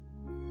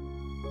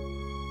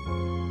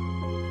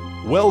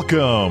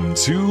Welcome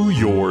to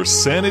your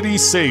sanity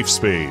safe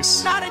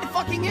space. Not a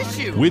fucking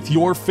issue. With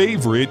your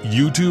favorite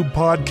YouTube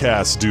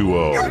podcast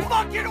duo. You're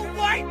fucking a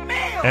white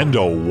male. And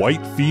a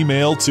white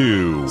female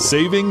too.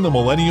 Saving the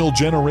millennial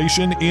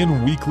generation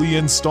in weekly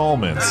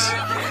installments.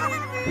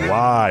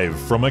 Live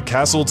from a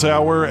castle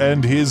tower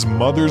and his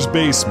mother's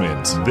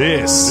basement.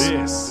 This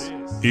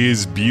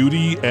is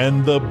Beauty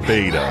and the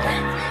Beta.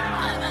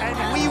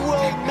 And we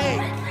will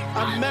make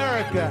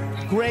America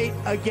great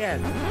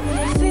again.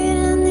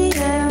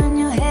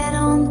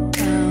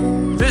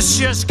 This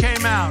just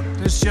came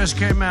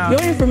out.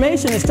 Your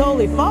information is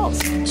totally false.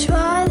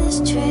 Try this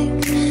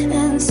trick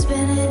and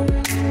spin it.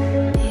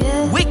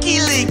 Yeah.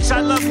 WikiLeaks.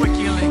 I love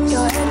WikiLeaks.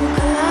 Your head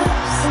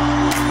collapse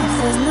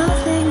if there's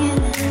nothing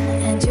in it,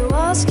 and you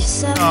ask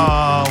yourself,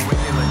 Oh,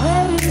 WikiLeaks.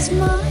 where is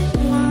my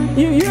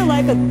mind? You're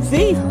like a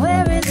thief.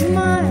 Where is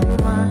my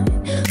mind?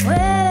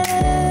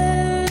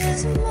 Where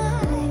is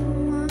my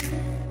mind?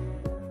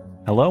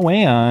 Hello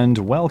and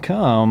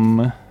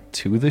welcome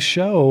to the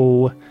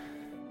show.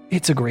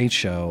 It's a great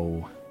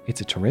show.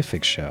 It's a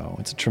terrific show.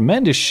 It's a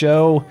tremendous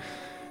show.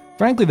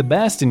 Frankly, the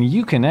best, and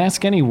you can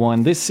ask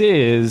anyone. This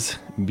is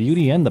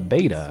Beauty and the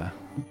Beta.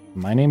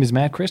 My name is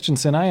Matt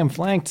Christensen. I am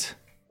flanked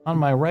on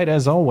my right,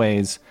 as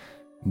always,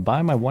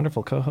 by my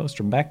wonderful co-host,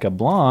 Rebecca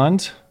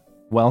Blonde.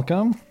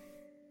 Welcome.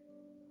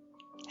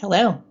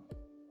 Hello.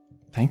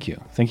 Thank you.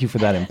 Thank you for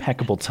that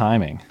impeccable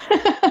timing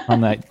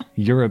on that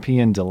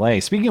European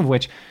delay. Speaking of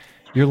which,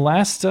 your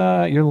last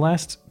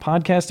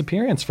podcast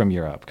appearance from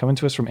Europe, coming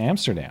to us from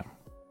Amsterdam.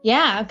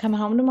 Yeah, I'm coming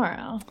home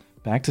tomorrow.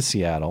 Back to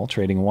Seattle,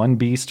 trading one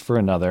beast for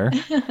another.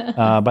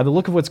 By the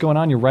look of what's going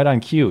on, you're right on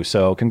cue.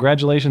 So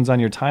congratulations on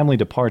your timely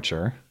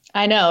departure.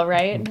 I know,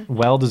 right?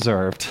 Well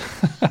deserved.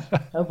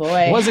 Oh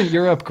boy. Wasn't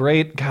Europe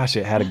great? Gosh,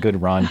 it had a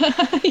good run.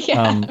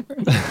 Yeah.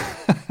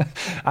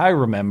 I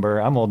remember.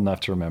 I'm old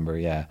enough to remember,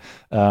 yeah.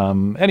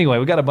 Anyway,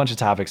 we got a bunch of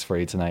topics for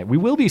you tonight. We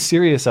will be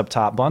serious up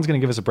top. Blonde's going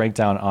to give us a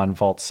breakdown on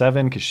Vault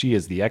 7 because she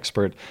is the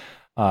expert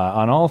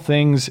on all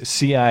things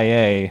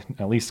CIA,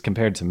 at least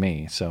compared to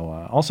me.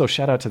 So also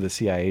shout out to the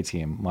CIA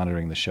team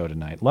monitoring the show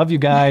tonight. Love you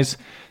guys.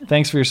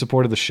 Thanks for your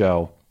support of the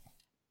show.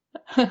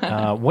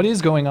 What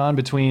is going on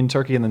between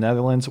Turkey and the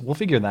Netherlands? We'll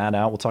figure that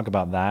out. We'll talk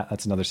about that.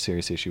 That's another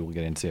serious issue we'll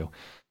get into.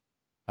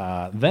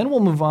 Then we'll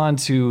move on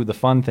to the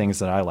fun things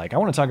that I like. I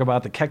want to talk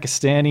about the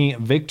Kekistani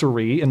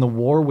victory in the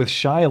war with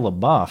Shia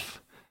LaBeouf.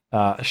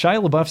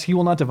 Shia LaBeouf's He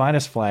Will Not Divide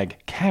Us flag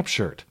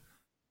captured.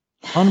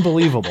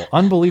 Unbelievable.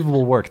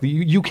 Unbelievable work.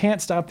 You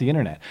can't stop the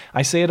internet.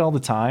 I say it all the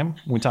time.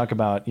 We talk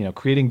about,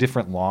 creating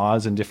different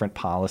laws and different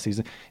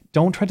policies.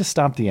 Don't try to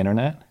stop the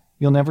internet.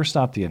 You'll never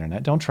stop the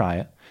internet. Don't try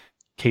it.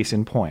 Case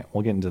in point.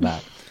 We'll get into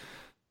that.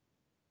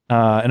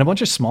 And a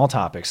bunch of small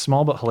topics,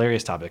 small but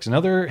hilarious topics.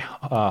 Another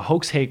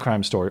hoax hate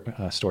crime story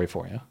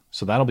for you.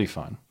 So that'll be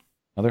fun.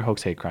 Another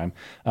hoax hate crime.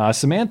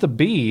 Samantha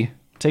Bee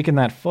taking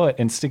that foot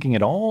and sticking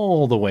it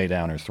all the way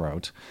down her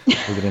throat.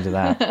 We'll get into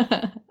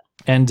that.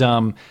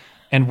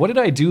 And what did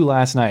I do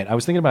last night? I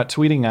was thinking about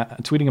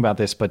tweeting about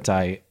this, but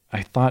I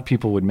thought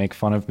people would make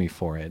fun of me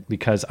for it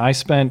because I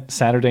spent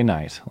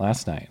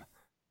last night,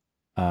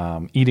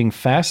 eating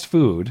fast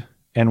food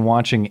and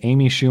watching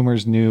Amy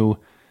Schumer's new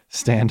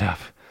stand-up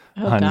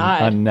on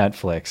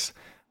Netflix.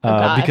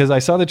 Because I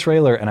saw the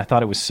trailer and I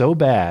thought it was so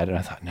bad, and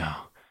I thought, no,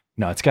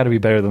 it's got to be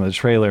better than the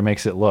trailer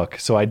makes it look.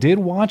 So I did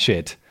watch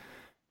it,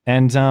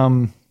 and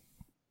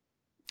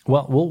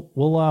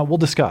we'll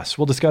discuss.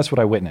 We'll discuss what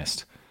I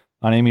witnessed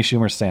on Amy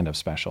Schumer's stand-up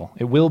special.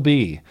 It will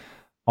be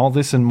all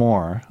this and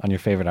more on your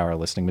favorite hour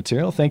listening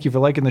material. Thank you for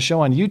liking the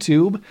show on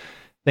YouTube.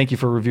 Thank you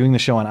for reviewing the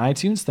show on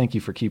iTunes. Thank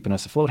you for keeping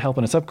us afloat,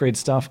 helping us upgrade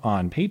stuff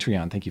on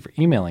Patreon. Thank you for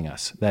emailing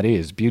us. That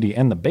is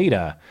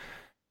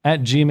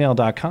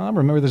beautyandthebeta@gmail.com.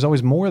 Remember, there's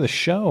always more of the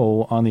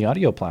show on the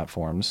audio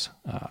platforms,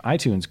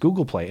 iTunes,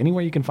 Google Play,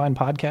 anywhere you can find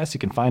podcasts, you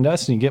can find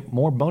us, and you get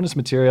more bonus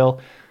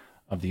material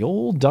of the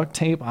old duct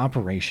tape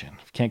operation.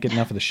 If you can't get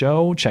enough of the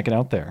show, check it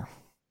out there.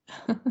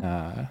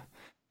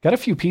 Got a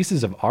few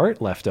pieces of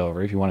art left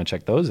over if you want to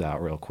check those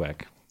out real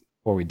quick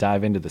before we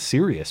dive into the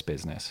serious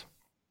business.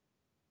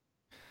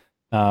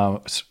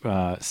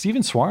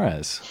 Steven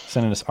Suarez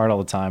sending us art all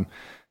the time.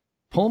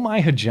 Pull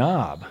my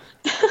hijab.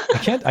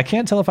 I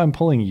can't tell if I'm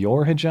pulling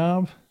your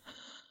hijab.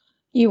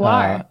 You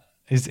are.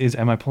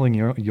 Am I pulling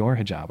your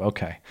hijab?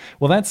 Okay.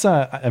 Well, that's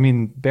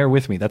bear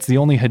with me. That's the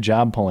only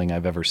hijab pulling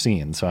I've ever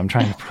seen. So I'm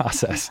trying to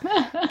process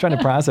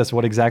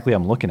what exactly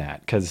I'm looking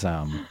at, because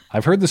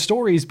I've heard the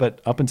stories,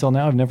 but up until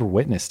now I've never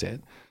witnessed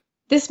it.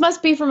 This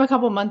must be from a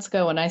couple months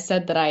ago when I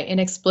said that I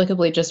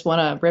inexplicably just want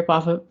to rip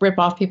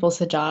off people's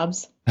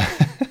hijabs.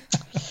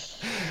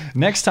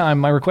 Next time,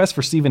 my request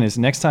for Steven is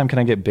next time, can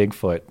I get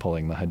Bigfoot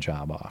pulling the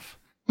hijab off?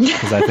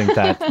 Because I think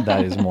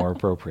that is more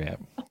appropriate.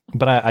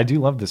 But I do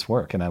love this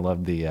work, and I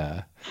love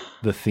the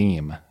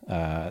theme.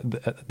 I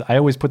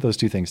always put those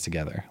two things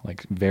together,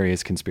 like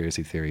various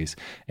conspiracy theories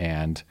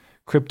and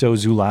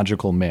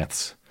cryptozoological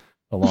myths,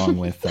 along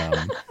with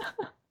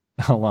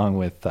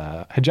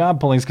hijab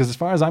pullings. Because as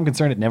far as I'm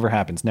concerned, it never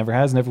happens, never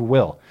has, never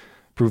will.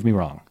 Prove me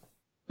wrong.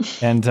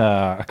 And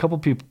a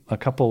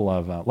couple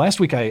of last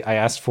week I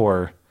asked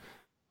for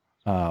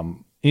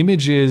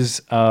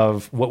images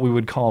of what we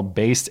would call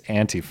based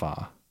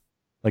Antifa,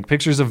 like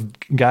pictures of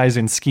guys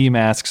in ski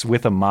masks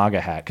with a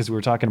MAGA hat, because we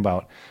were talking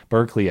about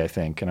Berkeley, I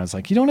think, and I was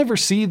like, you don't ever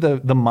see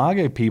the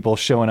MAGA people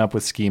showing up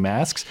with ski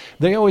masks.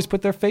 They always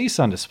put their face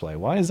on display.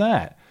 Why is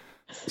that?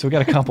 So we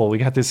got a couple. We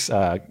got this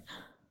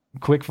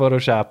quick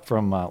Photoshop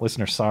from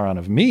listener Sauron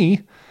of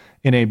me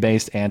in a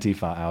based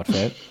Antifa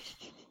outfit,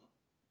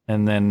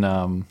 and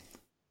then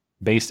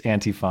based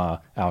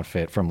Antifa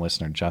outfit from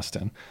listener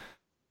Justin.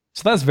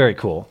 So that's very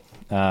cool.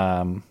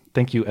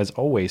 Thank you, as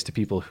always, to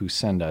people who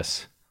send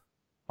us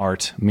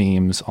art,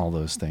 memes, all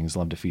those things.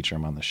 Love to feature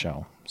them on the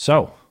show.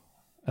 So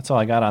that's all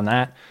I got on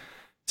that.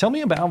 Tell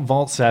me about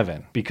Vault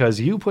 7, because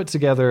you put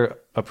together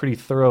a pretty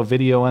thorough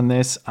video on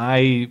this.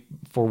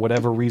 For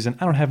whatever reason,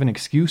 I don't have an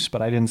excuse,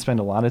 but I didn't spend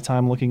a lot of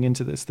time looking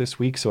into this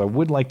week. So I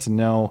would like to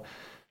know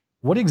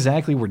what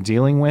exactly we're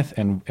dealing with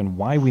and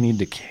why we need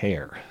to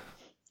care.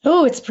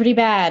 Oh, it's pretty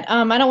bad.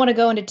 I don't want to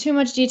go into too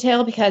much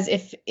detail because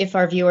if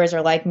our viewers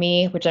are like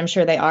me, which I'm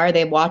sure they are,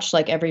 they watch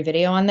like every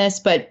video on this.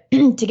 But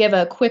to give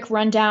a quick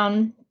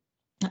rundown,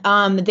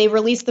 they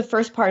released the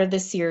first part of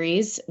this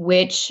series,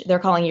 which they're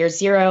calling Year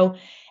Zero,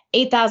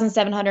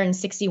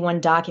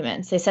 8,761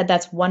 documents. They said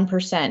that's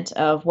 1%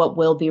 of what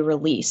will be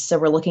released. So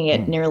we're looking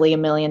at nearly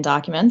 1 million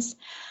documents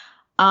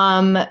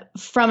from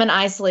an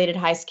isolated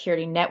high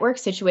security network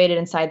situated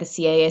inside the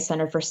CIA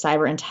Center for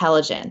Cyber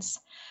Intelligence.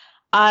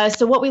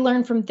 So what we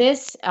learned from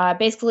this,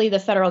 basically the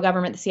federal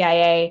government, the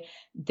CIA,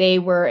 they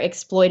were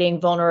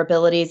exploiting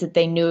vulnerabilities that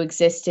they knew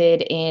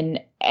existed in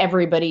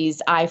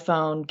everybody's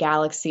iPhone,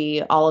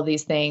 Galaxy, all of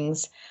these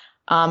things,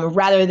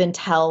 rather than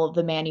tell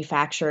the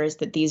manufacturers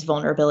that these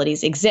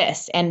vulnerabilities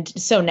exist. And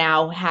so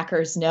now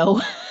hackers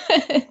know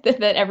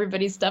that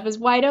everybody's stuff is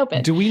wide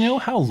open. Do we know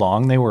how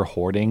long they were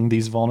hoarding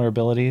these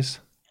vulnerabilities?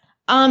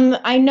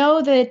 I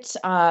know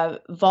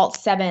that Vault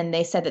 7,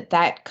 they said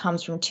that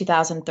comes from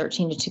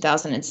 2013 to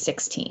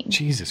 2016.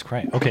 Jesus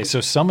Christ. Okay, so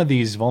some of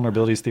these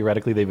vulnerabilities,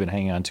 theoretically, they've been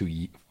hanging on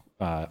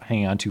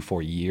to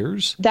for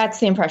years? That's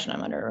the impression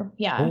I'm under,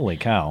 yeah. Holy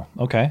cow.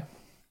 Okay.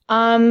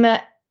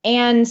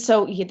 And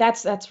so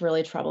that's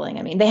really troubling.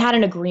 I mean, they had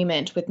an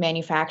agreement with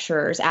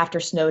manufacturers after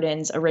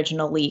Snowden's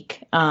original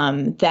leak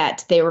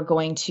that they were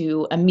going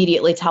to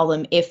immediately tell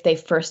them if they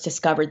first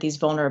discovered these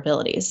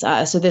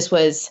vulnerabilities. So this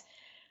was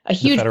a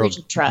huge breach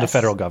of trust. The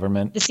federal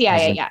government? The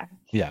CIA, yeah.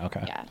 Yeah,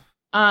 okay. Yeah.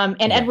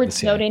 And Edward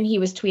Snowden, he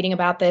was tweeting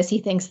about this. He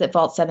thinks that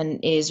Vault 7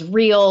 is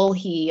real.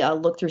 He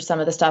looked through some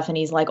of the stuff and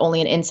he's like, only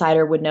an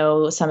insider would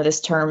know some of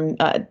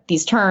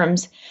these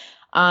terms.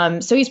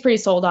 So he's pretty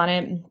sold on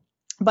it.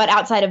 But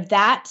outside of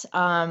that,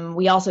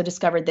 we also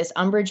discovered this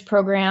umbrage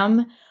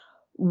program,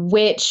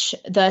 which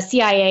the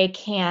CIA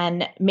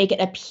can make it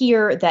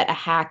appear that a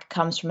hack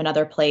comes from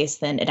another place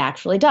than it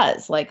actually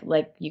does. Like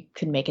you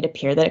could make it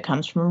appear that it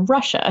comes from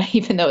Russia,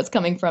 even though it's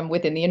coming from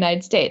within the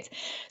United States.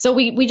 So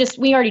we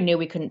already knew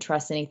we couldn't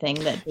trust anything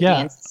that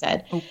Dan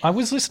said. I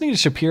was listening to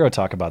Shapiro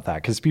talk about that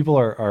because people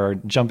are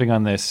jumping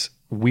on this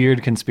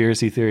weird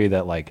conspiracy theory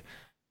that like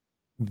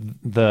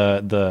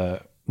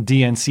the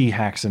DNC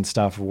hacks and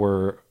stuff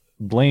were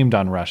blamed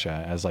on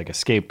Russia as like a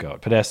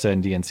scapegoat, Podesta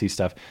and DNC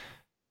stuff.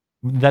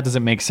 That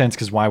doesn't make sense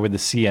because why would the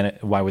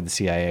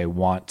CIA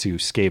want to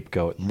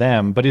scapegoat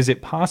them? But is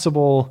it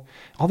possible,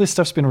 all this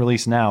stuff's been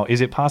released now,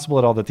 is it possible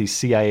at all that these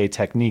CIA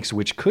techniques,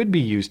 which could be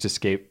used to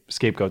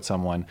scapegoat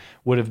someone,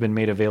 would have been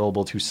made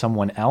available to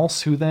someone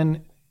else who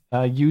then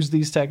used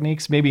these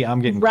techniques? Maybe I'm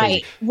getting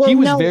crazy. Well, he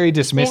was very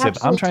dismissive.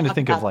 I'm trying to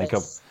think of like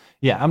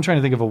I'm trying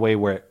to think of a way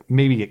where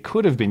maybe it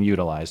could have been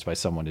utilized by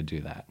someone to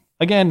do that.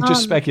 Again,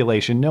 just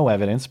speculation, no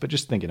evidence, but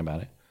just thinking about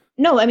it.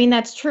 No, I mean,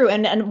 that's true.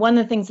 And one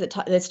of the things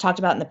that's talked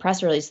about in the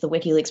press release, the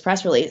WikiLeaks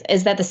press release,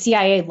 is that the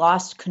CIA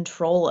lost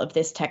control of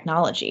this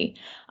technology.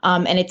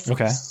 And it's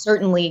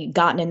certainly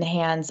gotten in the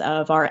hands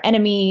of our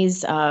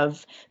enemies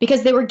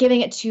because they were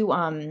giving it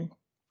to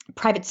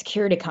private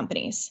security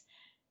companies,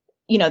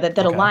 that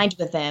aligned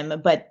with them,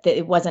 but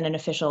it wasn't an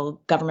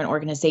official government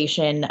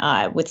organization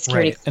with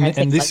security. Right.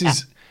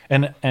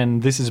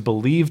 And this is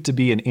believed to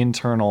be an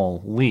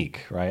internal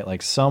leak, right?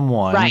 Like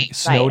someone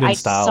Snowden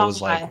style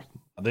was like,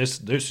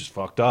 this is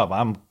fucked up.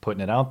 I'm putting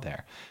it out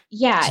there.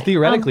 Yeah. So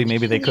theoretically,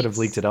 maybe they could have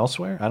leaked it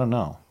elsewhere. I don't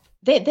know.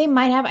 They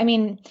might have. I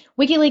mean,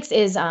 WikiLeaks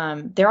is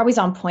they're always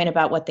on point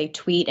about what they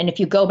tweet. And if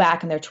you go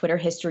back in their Twitter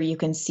history, you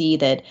can see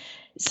that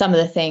some of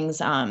the things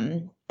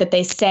that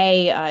they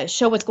say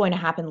show what's going to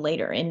happen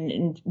later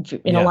in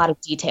a lot of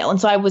detail.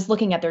 And so I was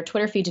looking at their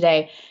Twitter feed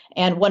today,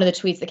 and one of the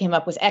tweets that came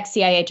up was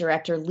ex-CIA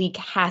director leak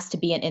has to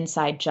be an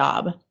inside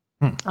job.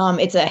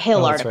 It's a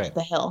Hill article,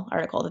 the Hill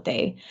article that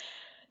they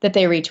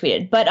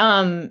retweeted. But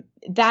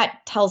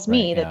that tells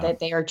me that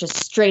they are just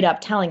straight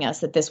up telling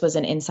us that this was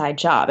an inside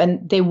job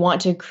and they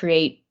want to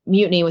create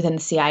mutiny within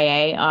the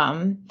CIA.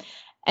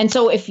 And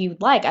so if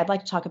you'd like, I'd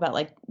like to talk about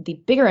like the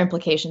bigger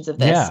implications of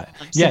this.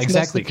 Yeah,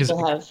 exactly.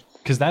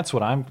 Because that's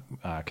what I'm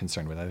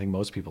concerned with. I think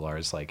most people are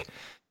is like,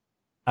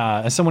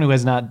 as someone who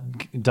has not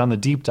done the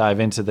deep dive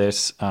into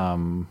this,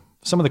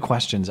 some of the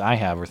questions I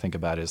have or think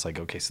about is like,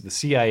 okay, so the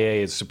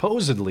CIA is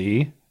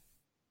supposedly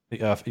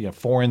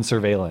foreign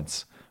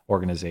surveillance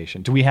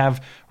organization. Do we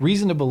have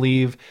reason to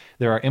believe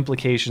there are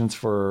implications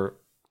for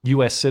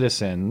U.S.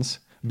 citizens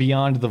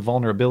beyond the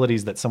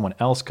vulnerabilities that someone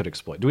else could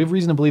exploit? Do we have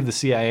reason to believe the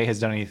CIA has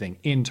done anything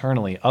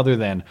internally other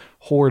than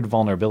hoard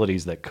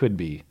vulnerabilities that could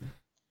be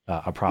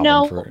a problem?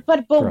 No,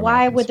 but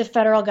why Americans? would the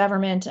federal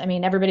government? I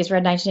mean, everybody's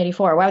read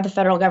 1984. Why would the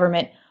federal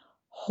government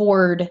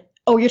hoard?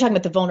 Oh, you're talking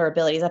about the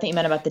vulnerabilities. I think you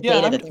meant about the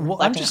data that they're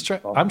collecting.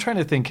 I'm trying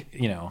to think,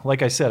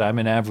 like I said, I'm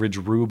an average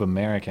rube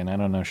American. I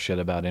don't know shit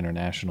about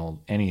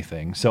international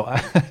anything. So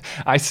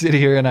I sit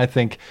here and I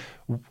think,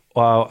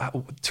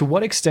 to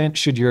what extent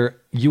should your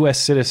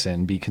U.S.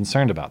 citizen be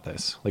concerned about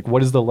this? Like,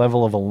 what is the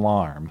level of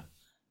alarm?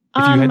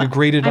 If you had to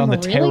grade it on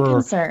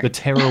the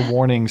terror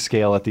warning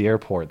scale at the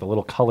airport, the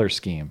little color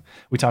scheme,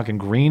 we talking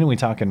green and we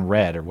talking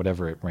red or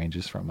whatever it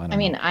ranges from. I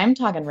mean, I'm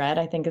talking red.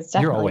 I think it's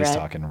definitely You're always red.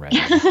 talking red.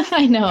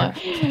 I know.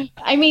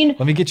 I mean,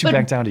 let me get you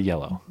back down to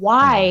yellow.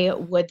 Why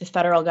would the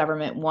federal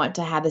government want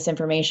to have this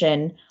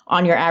information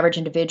on your average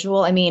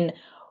individual? I mean,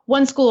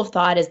 one school of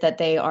thought is that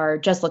they are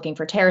just looking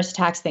for terrorist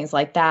attacks, things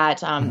like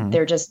that.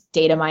 They're just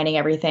data mining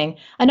everything.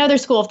 Another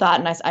school of thought,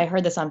 and I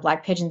heard this on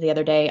Black Pigeons the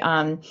other day,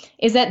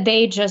 is that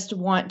they just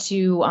want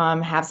to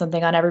have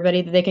something on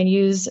everybody that they can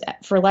use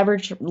for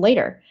leverage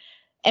later.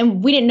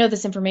 And we didn't know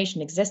this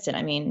information existed.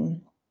 I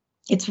mean,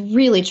 it's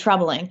really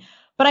troubling.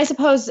 But I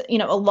suppose, a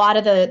lot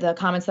of the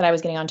comments that I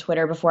was getting on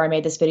Twitter before I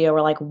made this video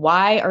were like,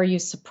 why are you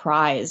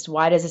surprised?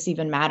 Why does this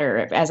even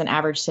matter as an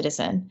average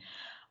citizen?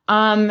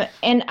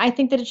 And I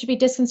think that it should be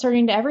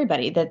disconcerting to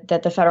everybody that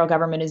the federal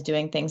government is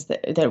doing things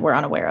that we're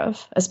unaware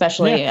of,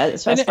 especially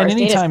as far as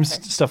anytime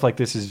stuff like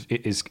this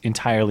is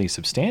entirely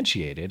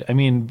substantiated. I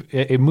mean,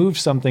 it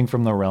moves something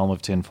from the realm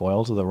of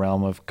tinfoil to the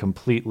realm of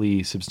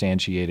completely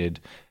substantiated,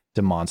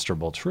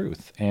 demonstrable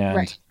truth. And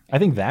right. I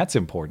think that's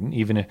important.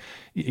 Even if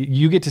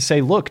you get to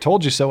say, look,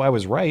 told you so, I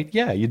was right.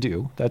 Yeah, you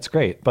do. That's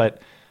great.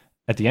 But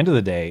at the end of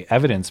the day,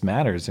 evidence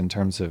matters in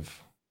terms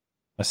of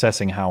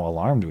assessing how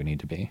alarmed we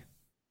need to be.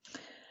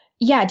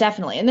 Yeah,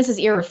 definitely. And this is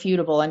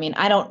irrefutable. I mean,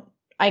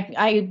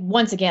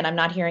 once again, I'm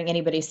not hearing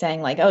anybody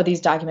saying like, oh,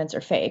 these documents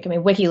are fake. I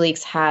mean,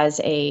 WikiLeaks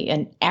has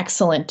an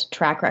excellent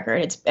track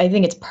record. I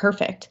think it's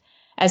perfect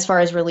as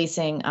far as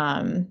releasing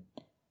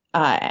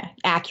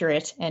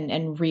accurate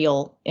and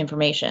real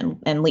information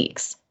and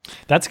leaks.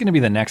 That's going to be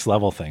the next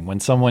level thing. When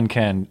someone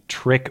can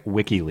trick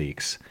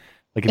WikiLeaks,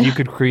 like if you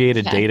could create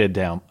a data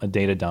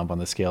dump on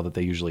the scale that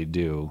they usually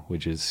do,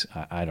 which is,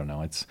 I don't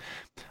know,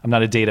 I'm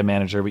not a data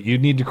manager, but you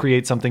need to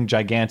create something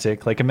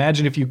gigantic. Like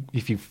imagine if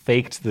you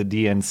faked the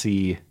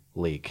DNC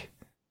leak,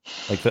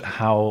 like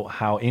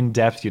how in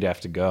depth you'd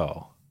have to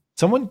go.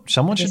 Someone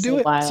should do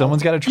it. Wild.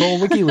 Someone's got to troll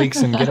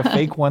WikiLeaks and get a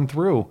fake one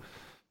through.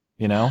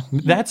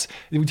 That's,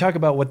 we talk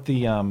about what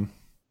the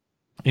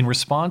in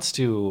response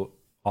to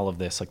all of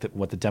this, like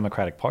what the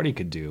Democratic Party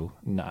could do,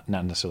 not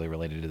necessarily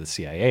related to the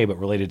CIA, but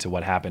related to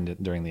what happened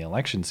during the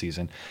election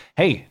season.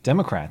 Hey,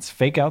 Democrats,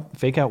 fake out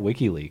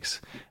WikiLeaks.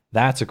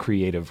 That's a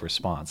creative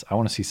response. I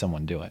want to see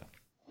someone do it.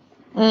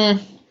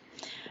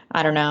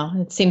 I don't know.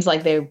 It seems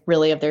like they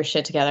really have their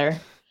shit together.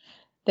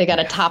 They got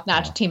a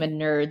top-notch team of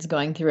nerds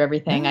going through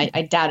everything.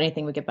 I doubt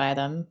anything would get by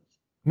them.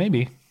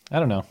 Maybe. I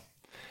don't know.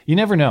 You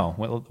never know.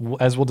 Well,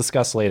 as we'll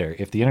discuss later,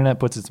 if the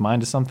internet puts its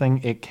mind to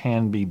something, it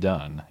can be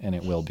done, and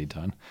it will be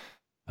done.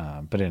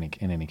 But in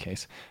any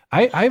case,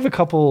 I have a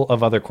couple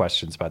of other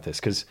questions about this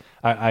because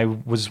I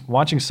was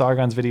watching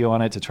Sargon's video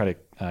on it to try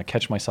to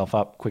catch myself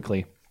up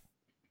quickly.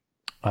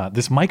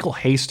 This Michael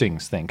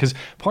Hastings thing, because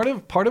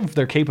part of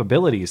their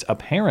capabilities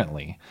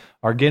apparently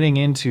are getting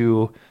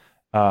into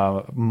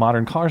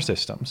modern car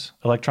systems,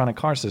 electronic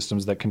car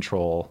systems that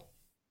control.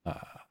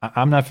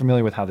 I'm not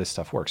familiar with how this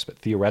stuff works, but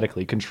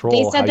theoretically control.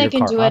 They said how they your can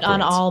car do it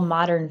on operates. all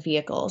modern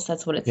vehicles.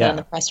 That's what it said in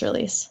the press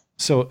release.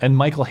 So, and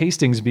Michael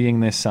Hastings being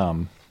this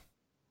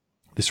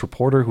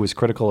reporter who was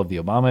critical of the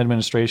Obama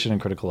administration and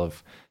critical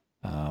of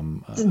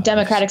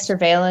Democratic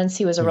surveillance.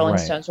 He was a Rolling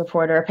Stones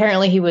reporter.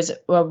 Apparently, he was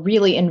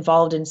really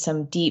involved in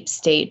some deep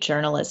state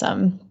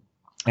journalism.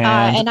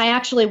 And I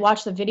actually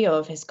watched the video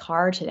of his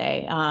car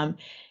today.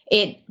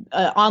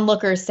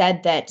 Onlookers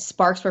said that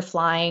sparks were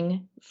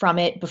flying from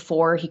it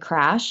before he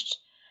crashed.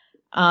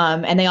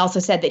 And they also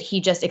said that he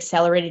just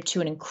accelerated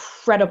to an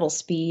incredible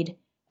speed.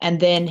 And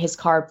then his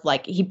car,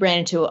 he ran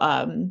into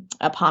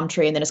a palm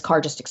tree, and then his car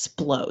just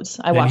explodes.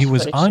 And he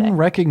was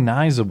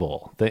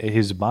unrecognizable.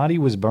 His body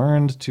was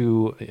burned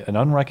to an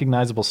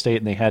unrecognizable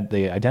state, and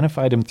they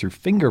identified him through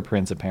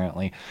fingerprints.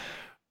 Apparently,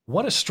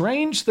 what a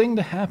strange thing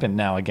to happen.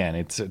 Now, again,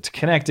 it's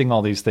connecting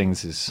all these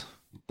things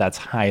that's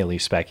highly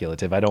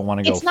speculative. I don't want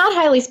to go. It's not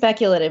highly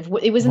speculative.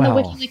 It was in the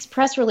WikiLeaks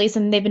press release,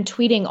 and they've been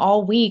tweeting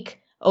all week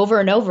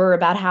over and over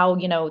about how,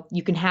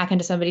 you can hack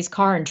into somebody's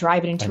car and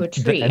drive it into a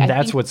tree. And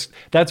that's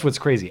what's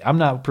crazy. I'm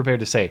not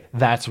prepared to say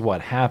that's what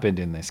happened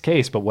in this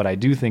case, but what I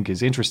do think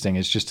is interesting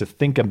is just to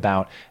think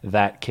about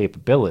that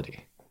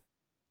capability.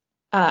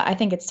 I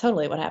think it's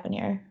totally what happened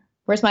here.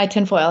 Where's my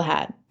tinfoil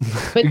hat?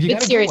 But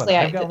seriously,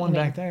 I've got one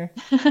back there.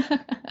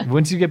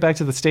 Once you get back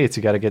to the States,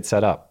 you got to get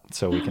set up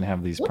so we can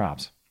have these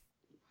props.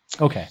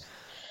 Okay.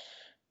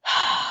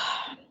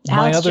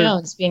 Alex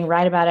Jones being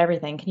right about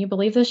everything. Can you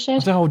believe this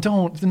shit? No,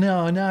 don't.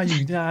 No,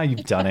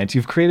 you've done it.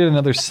 You've created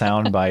another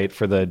soundbite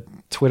for the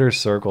Twitter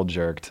circle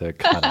jerk to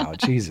cut out.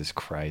 Jesus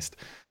Christ.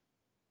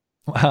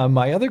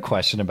 My other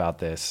question about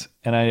this,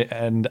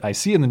 and I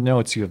see in the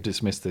notes you have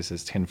dismissed this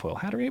as tinfoil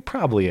hattery. It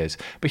probably is.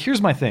 But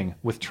here's my thing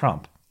with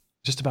Trump,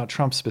 just about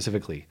Trump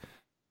specifically.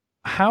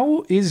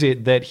 How is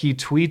it that he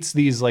tweets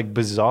these like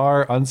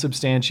bizarre,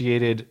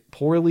 unsubstantiated,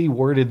 poorly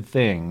worded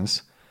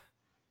things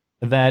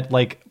that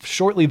like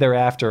shortly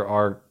thereafter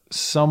are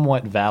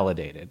somewhat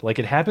validated? Like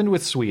it happened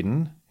with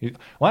Sweden.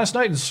 Last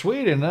night in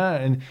Sweden,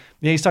 and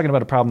he's talking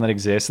about a problem that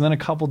exists. And then a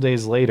couple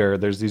days later,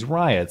 there's these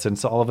riots. And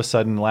so all of a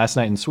sudden, last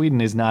night in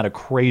Sweden is not a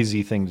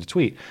crazy thing to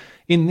tweet.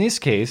 In this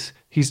case,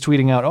 he's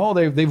tweeting out, oh,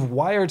 they've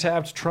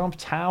wiretapped Trump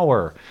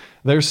Tower.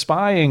 They're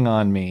spying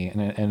on me.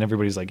 And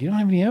everybody's like, you don't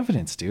have any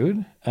evidence,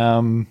 dude.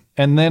 And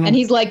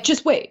he's like,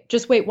 just wait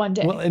 1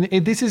 day. Well, and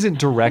this isn't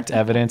direct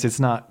evidence. It's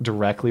not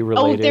directly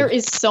related. Oh, there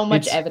is so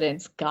much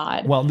evidence.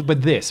 God. Well,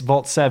 but this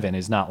Vault 7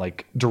 is not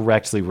like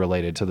directly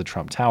related to the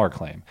Trump Tower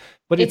claim.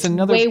 But it's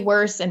another way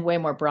worse and way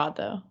more broad,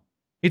 though.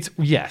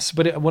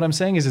 What I'm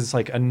saying is it's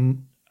like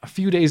a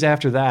few days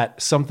after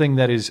that, something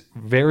that is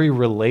very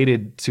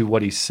related to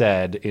what he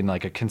said in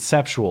like a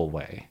conceptual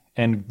way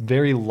and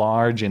very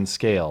large in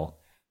scale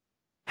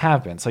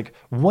happens. Like,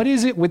 what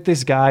is it with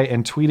this guy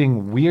and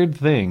tweeting weird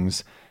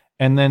things,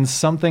 and then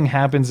something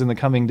happens in the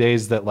coming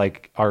days that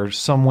like are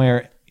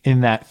somewhere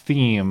in that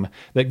theme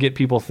that get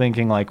people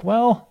thinking like,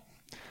 well,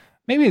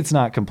 maybe it's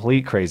not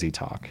complete crazy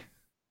talk.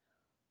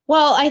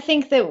 Well, I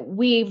think that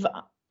we've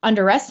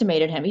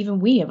underestimated him.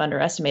 Even we have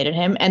underestimated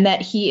him, and that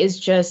he is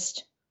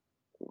just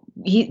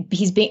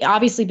he's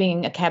obviously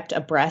being kept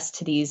abreast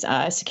to these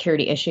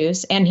security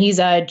issues, and he's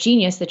a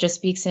genius that just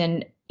speaks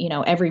in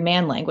every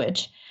man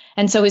language.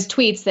 And so his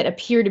tweets that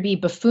appear to be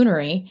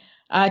buffoonery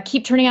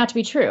keep turning out to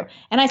be true.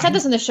 And I said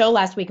this in the show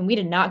last week, and we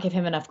did not give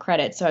him enough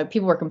credit. So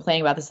people were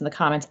complaining about this in the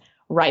comments,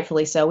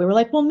 rightfully so. We were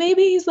like, well,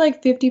 maybe he's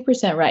like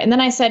 50% right. And then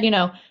I said, I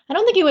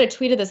don't think he would have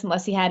tweeted this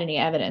unless he had any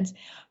evidence.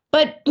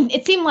 But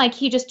it seemed like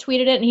he just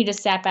tweeted it and he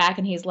just sat back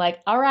and he's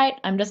like, all right,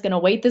 I'm just going to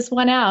wait this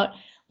one out.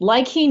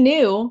 Like he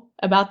knew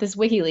about this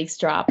WikiLeaks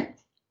drop.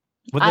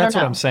 But that's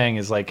what I'm saying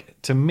is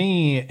like, to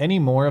me, any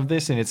more of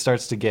this and it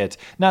starts to get,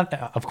 not,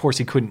 of course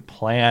he couldn't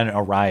plan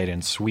a riot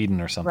in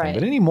Sweden or something, right,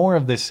 but any more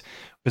of this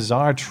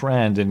bizarre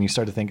trend and you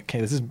start to think,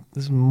 okay, this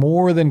is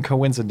more than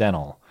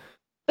coincidental.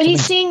 But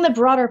he's seeing the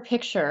broader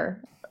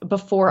picture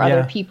before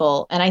other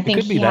people. And I think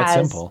it could be that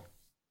simple.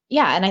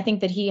 Yeah, and I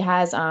think that he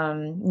has,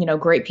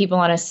 great people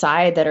on his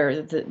side that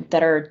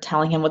are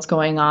telling him what's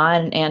going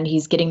on, and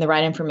he's getting the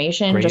right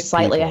information just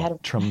slightly ahead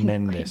of.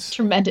 Tremendous.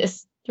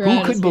 Tremendous.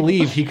 Who could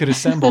believe he could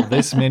assemble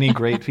this many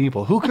great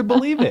people? Who could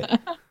believe it?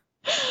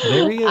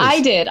 There he is.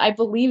 I did. I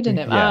believed in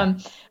him. Yeah.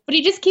 But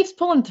he just keeps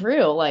pulling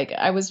through. Like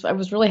I was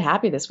really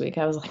happy this week.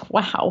 I was like,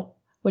 wow,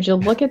 would you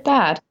look at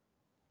that?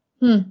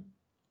 All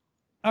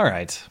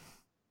right.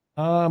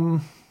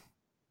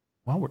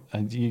 Well, are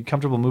you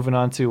comfortable moving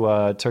on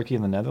to Turkey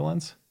and the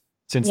Netherlands?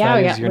 Since we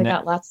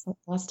got lots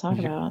to talk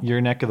about.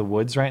 Your neck of the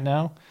woods right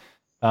now.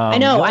 I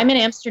know. I'm in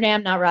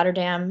Amsterdam, not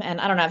Rotterdam,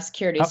 and I don't have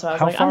security. So I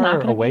was like, I'm not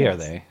going to. How far away are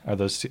they? Are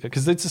those two?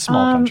 Because it's a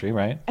small country,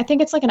 right? I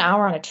think it's like an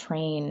hour on a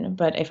train,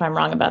 but if I'm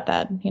wrong about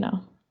that,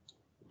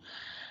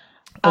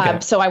 Okay.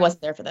 So I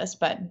wasn't there for this,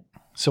 but.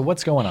 So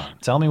what's going on?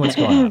 Tell me what's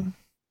going on.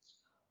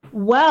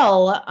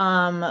 Well,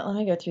 let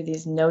me go through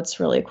these notes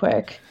really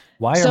quick.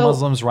 Why are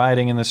Muslims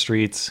rioting in the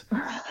streets?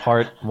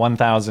 Part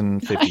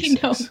 1056.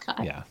 I know,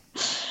 God. Yeah.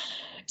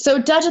 So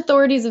Dutch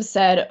authorities have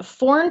said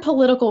foreign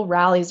political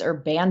rallies are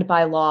banned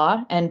by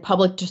law and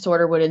public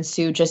disorder would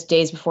ensue just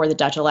days before the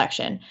Dutch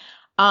election.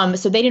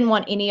 So they didn't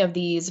want any of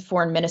these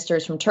foreign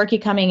ministers from Turkey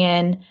coming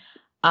in.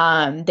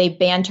 They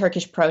banned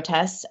Turkish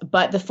protests,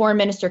 but the foreign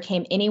minister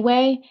came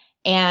anyway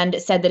and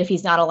said that if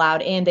he's not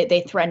allowed in,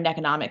 they threatened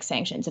economic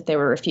sanctions if they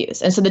were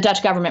refused. And so the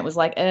Dutch government was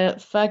like,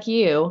 fuck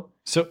you.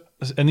 So,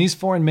 and these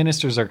foreign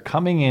ministers are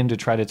coming in to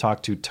try to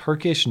talk to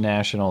Turkish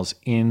nationals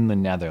in the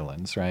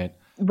Netherlands, right?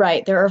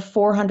 Right. There are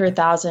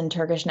 400,000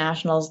 Turkish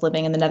nationals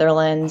living in the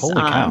Netherlands. Holy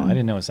cow. I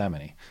didn't know it was that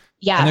many.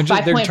 Yeah. And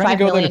they're trying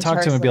to go there to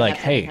talk to him and be like,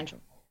 hey,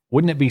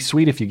 wouldn't it be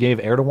sweet if you gave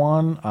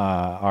Erdogan,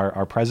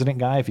 our president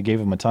guy, if you gave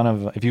him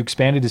if you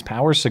expanded his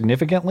powers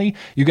significantly,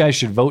 you guys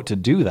should vote to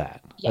do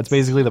that. Yes. That's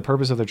basically the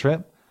purpose of their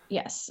trip?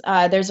 Yes.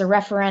 There's a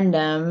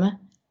referendum,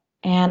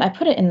 and I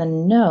put it in the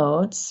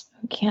notes.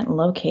 I can't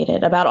locate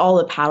it, about all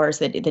the powers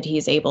that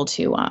he's able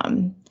to,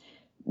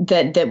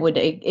 that would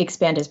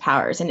expand his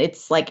powers. And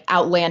it's like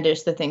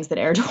outlandish, the things that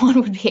Erdogan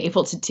would be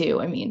able to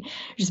do. I mean,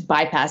 just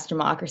bypass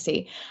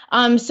democracy.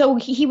 So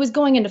he was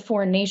going into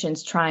foreign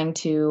nations trying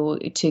to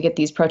get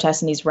these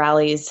protests and these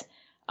rallies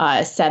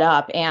set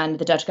up. And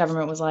the Dutch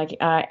government was like,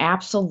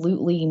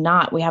 absolutely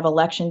not. We have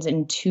elections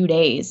in 2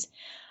 days.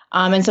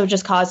 And so it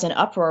just caused an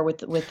uproar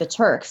with the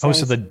Turks. Oh,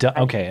 so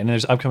okay. And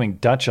there's upcoming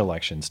Dutch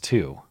elections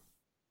too.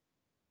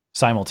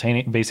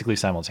 basically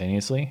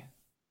simultaneously?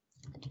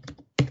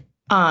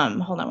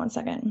 Hold on one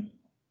second.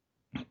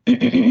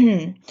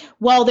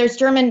 Well, there's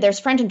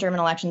French and German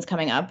elections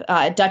coming up.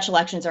 Dutch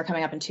elections are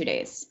coming up in 2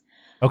 days.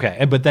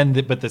 Okay, but then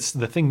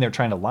the thing they're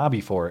trying to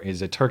lobby for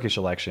is a Turkish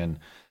election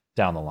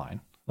down the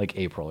line, like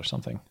April or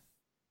something.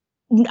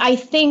 I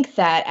think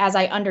that, as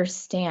I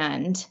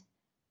understand,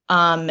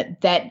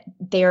 that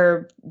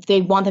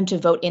they want them to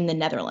vote in the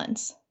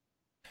Netherlands,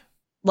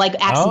 like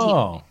absentee.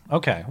 Oh,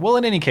 okay. Well,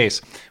 in any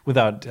case,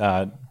 without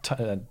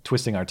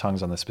twisting our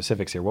tongues on the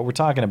specifics here, what we're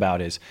talking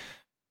about is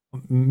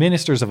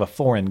ministers of a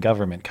foreign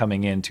government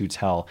coming in to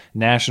tell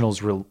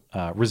nationals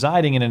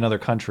residing in another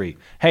country,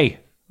 hey,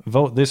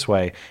 vote this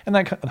way. And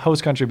that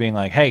host country being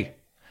like, hey,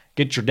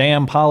 get your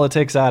damn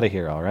politics out of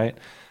here, all right?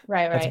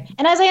 Right.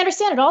 And as I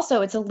understand it,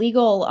 also, it's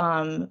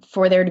illegal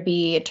for there to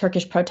be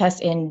Turkish protests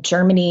in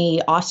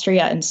Germany,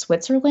 Austria, and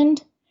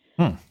Switzerland.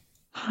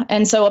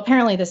 And so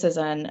apparently this is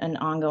an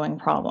ongoing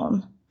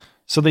problem.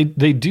 So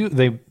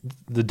the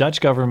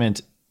Dutch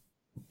government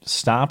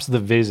stops the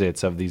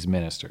visits of these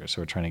ministers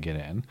who are trying to get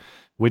in,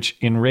 which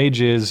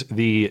enrages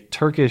the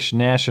Turkish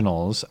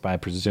nationals, I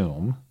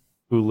presume,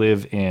 who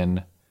live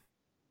in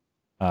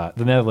the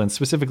Netherlands,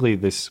 specifically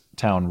this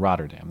town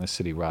Rotterdam, this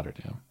city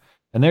Rotterdam.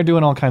 And they're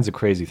doing all kinds of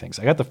crazy things.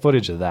 I got the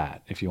footage of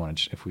that if we want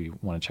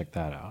to check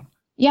that out.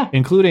 Yeah.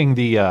 Including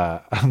the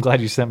I'm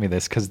glad you sent me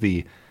this, because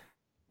the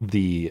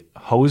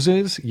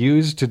hoses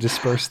used to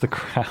disperse the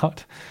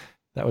crowd,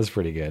 that was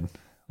pretty good.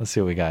 Let's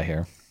see what we got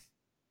here.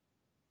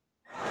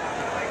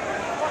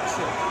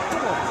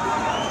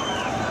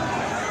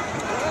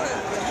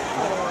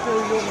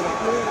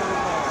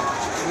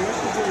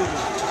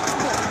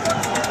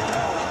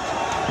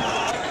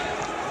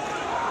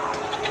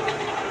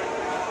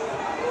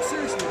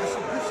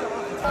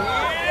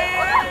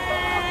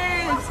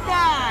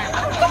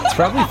 It's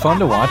probably fun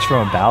to watch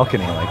from a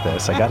balcony like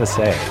this, I gotta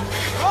say.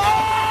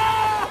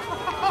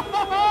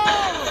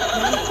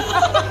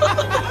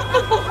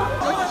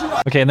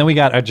 Okay, and then we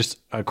got just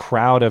a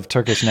crowd of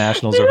Turkish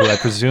nationals, or who I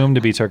presume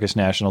to be Turkish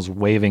nationals,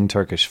 waving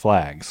Turkish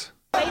flags.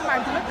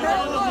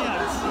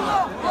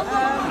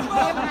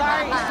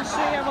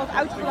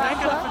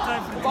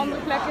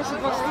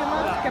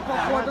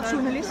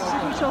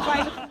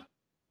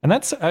 And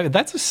that's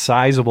a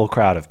sizable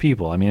crowd of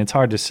people. I mean, it's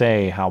hard to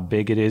say how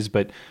big it is,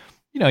 but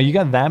you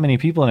got that many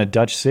people in a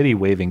Dutch city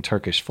waving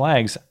Turkish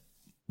flags.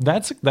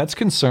 That's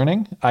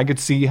concerning. I could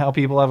see how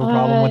people have a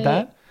problem with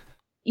that.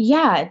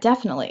 Yeah,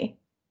 definitely.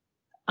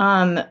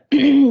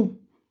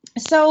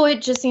 So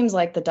it just seems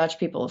like the Dutch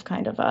people have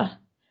kind of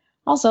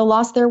also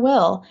lost their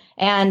will,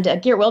 and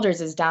Geert Wilders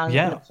is down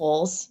in the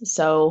polls,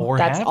 so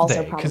that's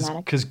also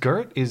problematic. Because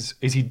Geert is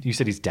he? You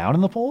said he's down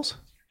in the polls?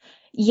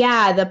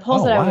 Yeah, the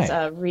polls that I was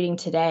reading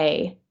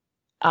today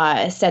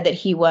said that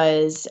he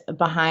was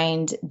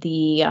behind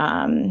the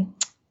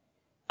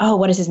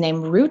what is his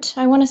name? Rutte,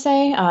 I want to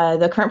say,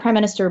 the current Prime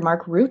Minister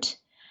Mark Rutte,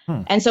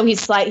 and so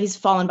he's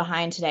fallen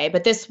behind today.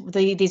 But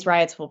these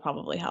riots will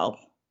probably help.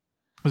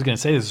 I was going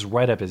to say this is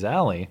right up his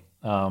alley.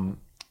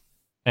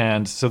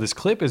 And so this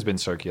clip has been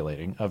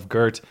circulating of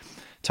Geert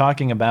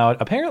talking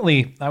about,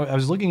 apparently, I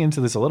was looking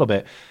into this a little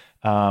bit,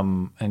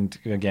 and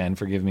again,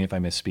 forgive me if I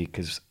misspeak,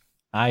 because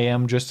I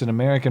am just an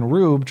American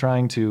rube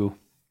trying to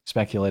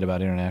speculate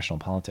about international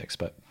politics,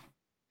 but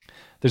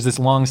there's this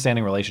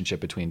long-standing relationship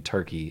between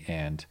Turkey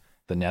and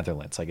the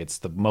Netherlands. Like, it's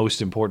the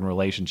most important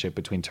relationship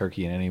between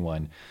Turkey and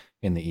anyone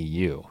in the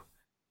EU.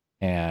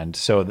 And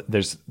so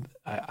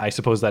I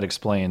suppose that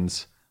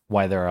explains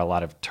why there are a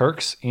lot of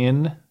Turks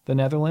in the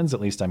Netherlands,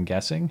 at least I'm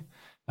guessing.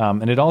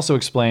 And it also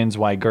explains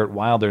why Geert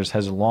Wilders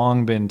has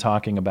long been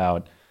talking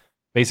about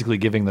basically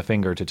giving the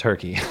finger to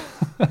Turkey.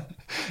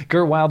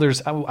 Geert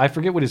Wilders, I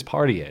forget what his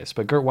party is,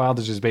 but Geert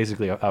Wilders is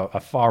basically a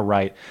far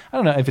right, I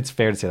don't know if it's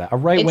fair to say that, a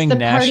right-wing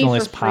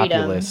nationalist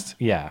populist.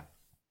 Yeah.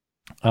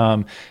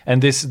 And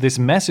this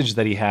message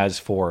that he has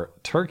for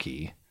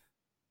Turkey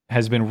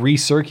has been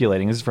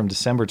recirculating. This is from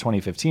December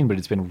 2015, but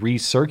it's been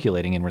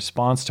recirculating in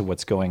response to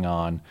what's going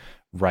on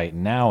right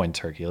now in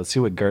Turkey. Let's see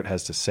what Geert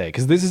has to say,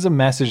 because this is a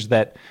message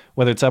that,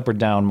 whether it's up or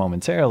down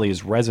momentarily,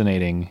 is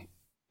resonating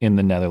in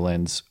the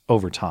Netherlands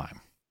over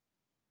time.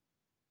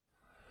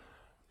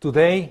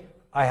 Today,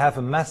 I have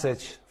a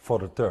message for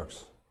the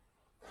Turks.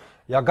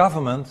 Your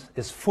government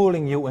is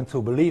fooling you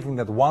into believing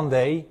that one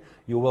day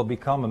you will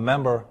become a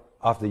member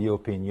of the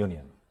European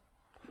Union.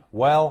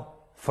 Well,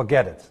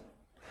 forget it.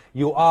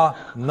 You are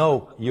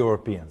no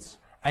Europeans,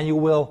 and you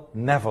will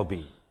never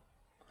be.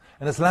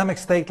 An Islamic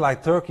state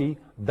like Turkey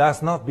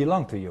does not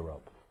belong to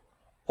Europe.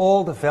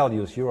 All the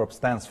values Europe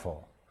stands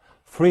for,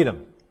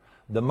 freedom,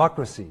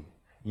 democracy,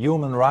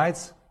 human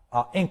rights,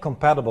 are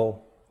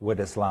incompatible with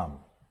Islam.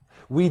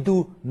 We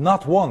do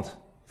not want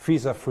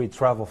visa-free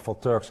travel for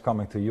Turks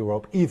coming to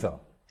Europe either.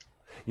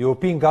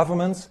 European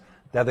governments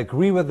that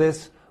agree with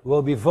this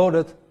will be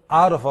voted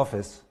out of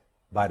office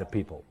by the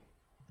people.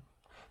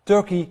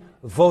 Turkey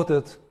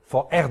voted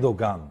for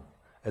Erdogan,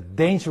 a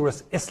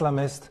dangerous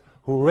Islamist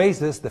who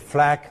raises the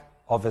flag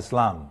of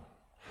Islam.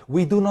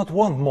 We do not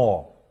want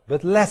more,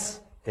 but less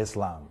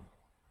Islam.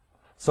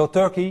 So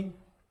Turkey,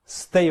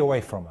 stay away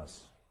from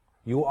us.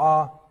 You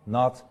are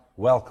not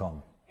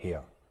welcome here.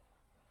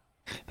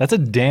 That's a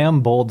damn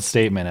bold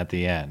statement at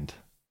the end.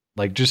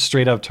 Like just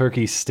straight up,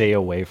 Turkey, stay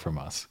away from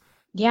us.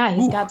 Yeah,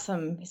 he's got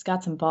some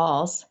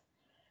balls.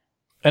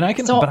 And I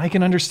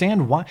can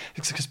understand why,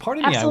 because part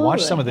of me, I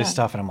watch some of this yeah.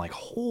 stuff and I'm like,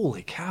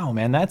 holy cow,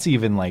 man, that's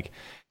even like,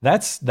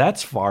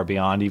 that's far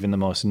beyond even the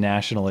most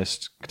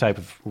nationalist type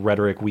of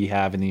rhetoric we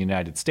have in the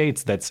United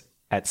States that's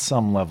at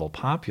some level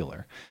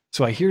popular.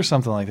 So I hear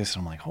something like this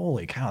and I'm like,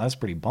 holy cow, that's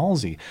pretty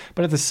ballsy.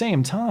 But at the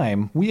same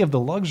time, we have the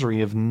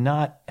luxury of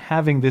not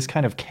having this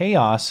kind of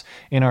chaos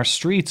in our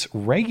streets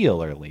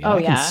regularly. And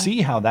I can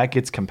see how that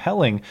gets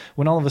compelling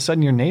when all of a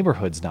sudden your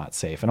neighborhood's not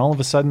safe. And all of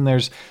a sudden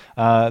there's,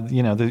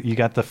 you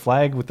got the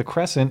flag with the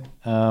crescent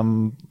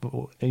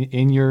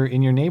in your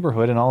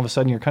neighborhood, and all of a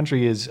sudden your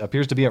country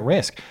appears to be at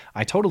risk.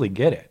 I totally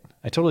get it.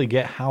 I totally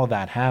get how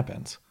that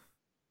happens.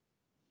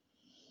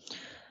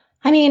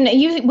 I mean,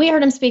 we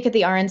heard him speak at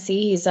the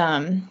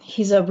RNC.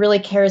 He's a really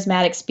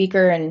charismatic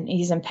speaker and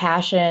he's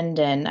impassioned.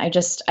 And I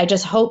just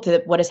hope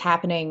that what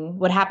happened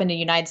in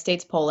United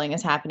States polling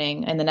is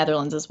happening in the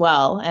Netherlands as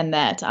well, and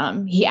that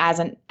he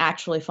hasn't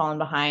actually fallen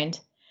behind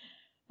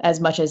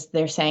as much as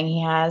they're saying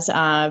he has.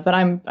 But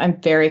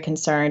I'm very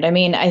concerned. I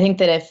mean, I think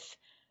that if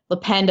Le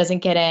Pen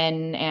doesn't get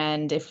in,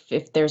 and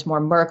if there's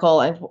more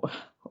Merkel,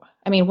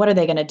 I mean, what are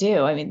they going to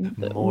do? I mean,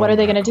 what are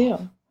they going to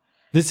do?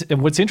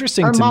 What's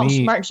interesting to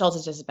me, Martin Schulz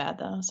is just as bad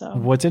though. So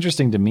what's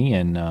interesting to me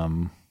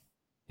in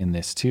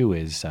this too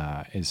is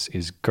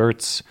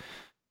Gert's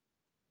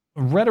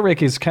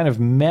rhetoric is kind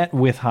of met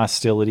with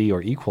hostility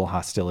or equal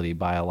hostility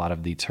by a lot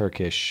of the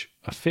Turkish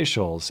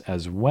officials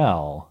as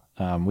well.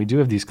 We do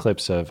have these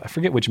clips of, I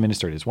forget which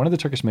minister it is, one of the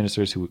Turkish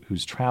ministers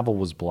whose travel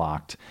was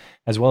blocked,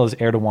 as well as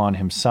Erdogan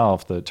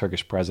himself, the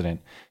Turkish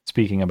president,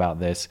 speaking about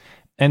this.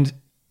 And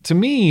to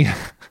me,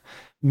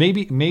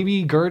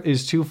 Maybe Gert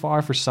is too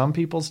far for some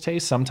people's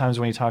taste. Sometimes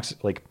when he talks,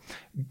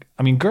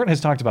 Gert has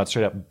talked about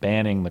straight up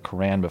banning the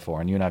Quran before,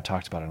 and you and I have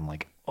talked about it. I'm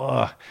like,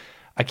 ugh,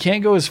 I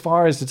can't go as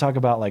far as to talk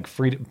about like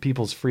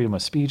people's freedom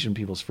of speech and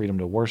people's freedom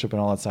to worship and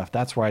all that stuff.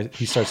 That's where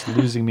he starts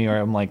losing me, or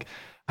I'm like,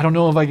 I don't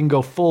know if I can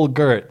go full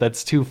Gert.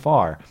 That's too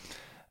far.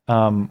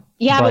 But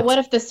what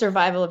if the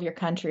survival of your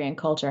country and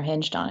culture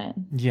hinged on it?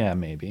 Yeah,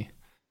 maybe.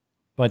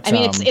 But, I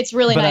mean, it's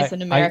really nice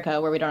in America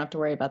where we don't have to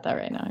worry about that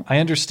right now. I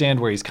understand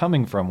where he's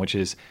coming from, which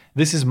is,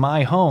 this is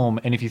my home,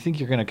 and if you think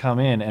you're going to come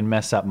in and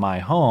mess up my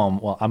home,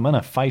 well, I'm going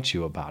to fight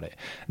you about it.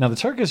 Now, the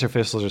Turkish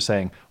officials are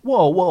saying,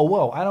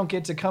 whoa, I don't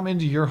get to come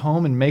into your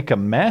home and make a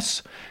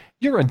mess?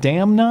 You're a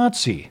damn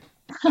Nazi.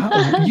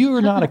 You're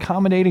not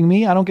accommodating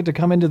me. I don't get to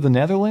come into the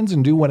Netherlands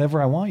and do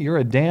whatever I want. You're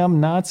a damn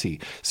Nazi.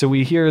 So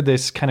we hear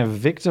this kind of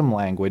victim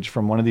language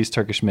from one of these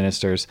Turkish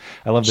ministers.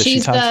 I love that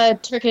she's the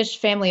Turkish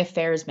Family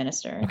Affairs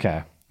Minister.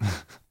 Okay.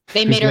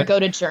 They made her go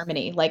to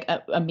Germany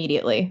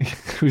immediately.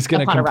 Who's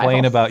going to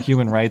complain about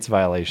human rights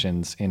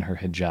violations in her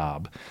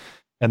hijab?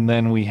 And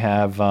then we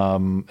have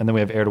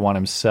Erdogan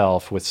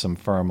himself with some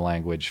firm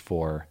language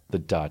for the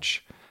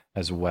Dutch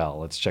as well.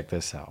 Let's check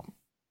this out.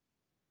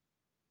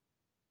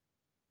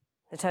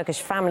 The Turkish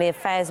Family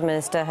Affairs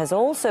Minister has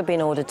also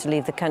been ordered to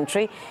leave the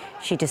country.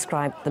 She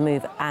described the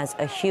move as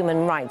a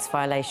human rights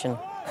violation.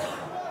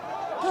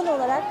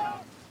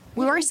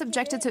 We were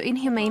subjected to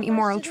inhumane,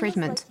 immoral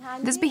treatment.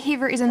 This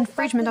behavior is an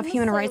infringement of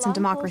human rights and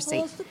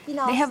democracy.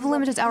 They have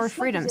limited our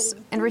freedoms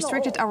and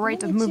restricted our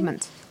right of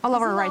movement. All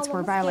of our rights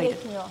were violated.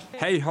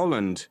 Hey,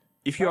 Holland,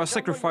 if you are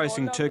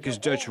sacrificing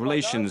Turkish-Dutch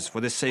relations for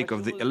the sake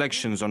of the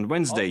elections on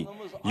Wednesday,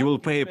 you will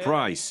pay a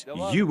price.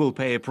 You will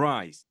pay a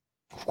price.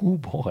 Oh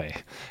boy.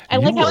 I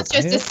like how it's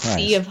just a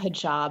sea of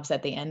hijabs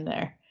at the end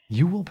there.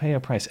 You will pay a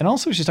price. And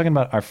also she's talking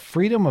about our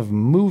freedom of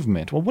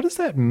movement. Well, what does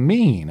that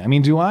mean? I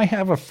mean, do I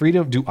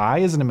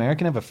as an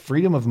American have a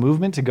freedom of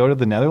movement to go to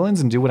the Netherlands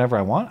and do whatever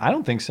I want? I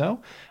don't think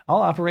so.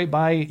 I'll operate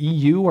by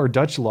EU or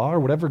Dutch law or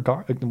whatever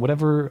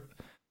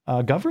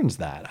governs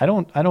that. I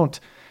don't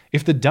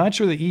if the Dutch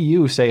or the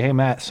EU say, hey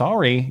Matt,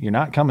 sorry, you're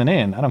not coming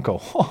in, I don't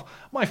go, oh,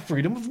 my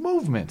freedom of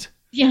movement.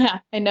 Yeah,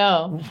 I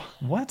know.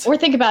 What? Or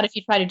think about if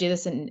you try to do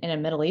this in a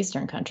Middle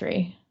Eastern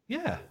country.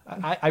 Yeah,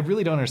 I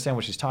really don't understand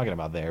what she's talking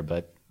about there,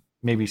 but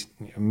maybe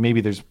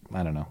there's,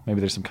 I don't know,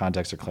 maybe there's some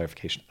context or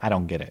clarification. I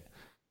don't get it.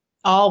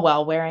 All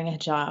while wearing a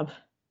hijab.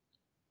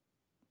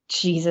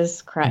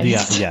 Jesus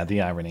Christ. Yeah, the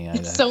irony.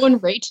 It's so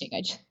enraging.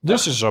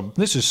 This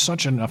is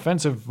such an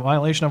offensive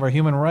violation of our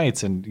human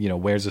rights, and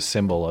wears a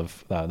symbol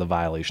of the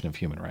violation of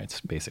human rights,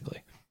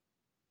 basically.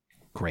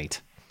 Great.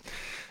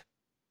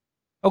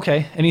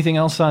 Okay. Anything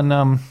else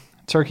on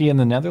Turkey and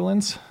the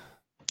Netherlands?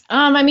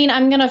 I mean,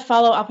 I'm gonna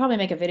follow. I'll probably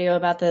make a video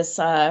about this.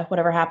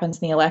 Whatever happens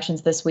in the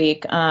elections this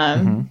week.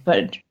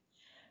 But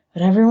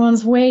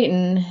everyone's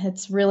waiting.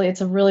 It's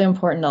a really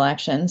important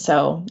election.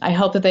 So I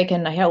hope that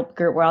I hope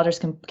Geert Wilders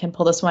can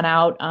pull this one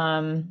out.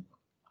 And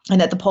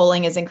that the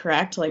polling is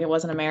incorrect, like it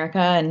was in America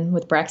and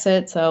with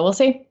Brexit. So we'll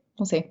see.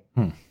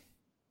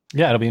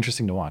 Yeah, it'll be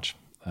interesting to watch.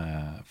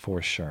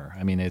 for sure.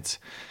 I mean, if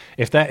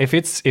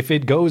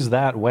it goes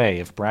that way,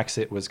 if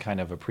Brexit was kind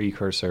of a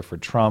precursor for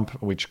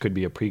Trump, which could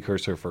be a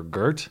precursor for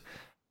Gert,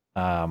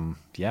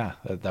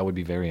 that would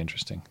be very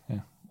interesting.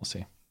 Yeah, we'll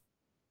see.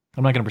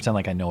 I'm not going to pretend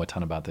like I know a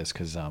ton about this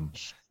because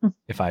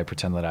if I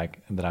pretend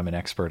that I'm an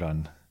expert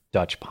on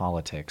Dutch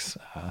politics,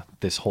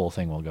 this whole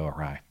thing will go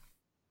awry.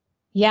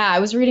 Yeah, I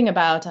was reading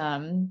about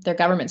their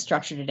government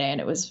structure today, and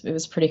it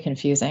was pretty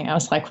confusing. I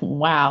was like,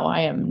 wow,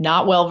 I am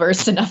not well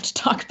versed enough to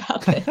talk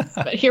about this,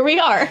 but here we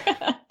are,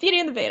 Beauty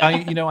and the Beta.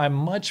 I'm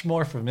much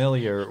more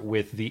familiar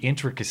with the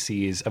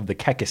intricacies of the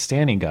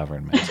Kekistani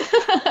government,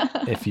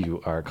 if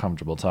you are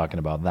comfortable talking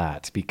about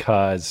that,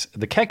 because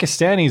the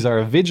Kekistanis are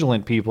a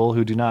vigilant people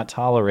who do not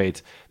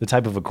tolerate the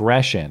type of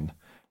aggression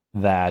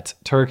that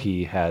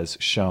Turkey has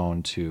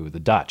shown to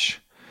the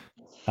Dutch.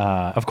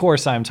 Of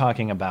course, I'm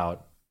talking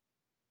about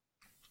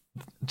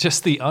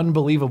just the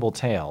unbelievable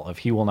tale of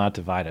He Will Not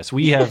Divide Us.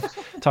 We have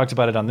talked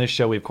about it on this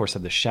show. We, of course,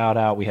 had the shout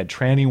out. We had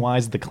Tranny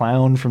Wise the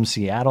Clown from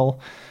Seattle.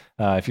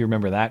 If you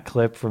remember that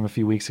clip from a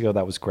few weeks ago,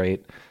 that was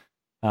great.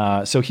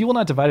 So He Will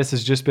Not Divide Us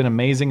has just been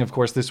amazing. Of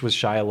course, this was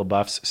Shia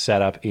LaBeouf's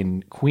setup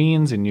in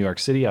Queens, in New York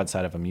City,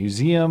 outside of a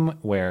museum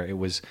where it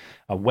was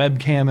a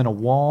webcam and a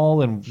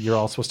wall, and you're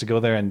all supposed to go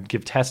there and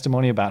give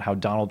testimony about how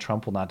Donald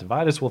Trump will not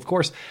divide us. Well, of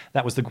course,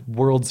 that was the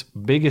world's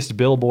biggest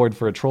billboard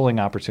for a trolling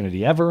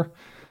opportunity ever.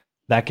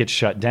 That gets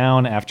shut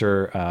down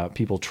after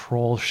people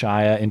troll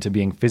Shia into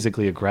being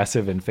physically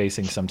aggressive and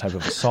facing some type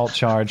of assault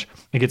charge.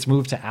 It gets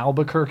moved to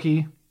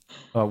Albuquerque,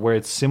 where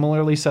it's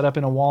similarly set up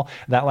in a wall.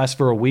 That lasts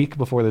for a week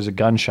before there's a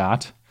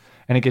gunshot,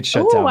 and it gets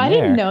shut down. Oh, I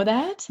there. didn't know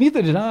that.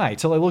 Neither did I,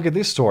 till I look at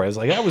this story. I was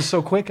like, that was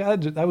so quick.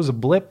 That was a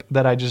blip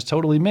that I just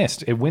totally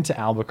missed. It went to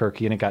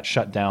Albuquerque, and it got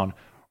shut down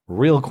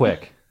real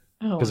quick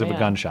because of a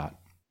gunshot.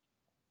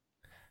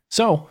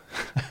 So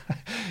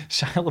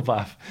Shia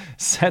LaBeouf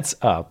sets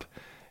up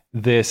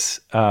this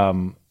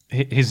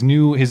his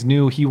new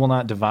He Will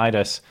Not Divide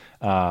Us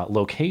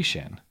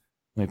location.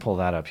 Let me pull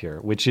that up here,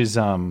 which is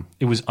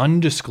it was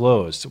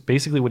undisclosed.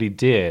 Basically what he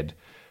did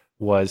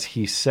was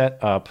he set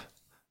up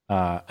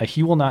a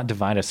He Will Not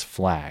Divide Us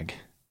flag.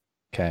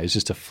 Okay, it's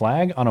just a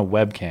flag on a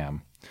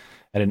webcam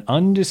at an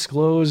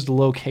undisclosed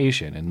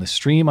location, and the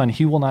stream on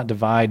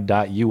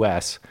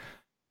hewillnotdivide.us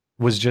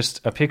was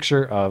just a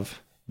picture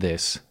of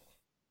this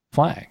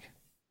flag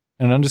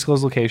in an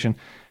undisclosed location.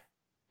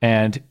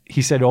 And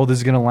he said, this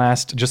is going to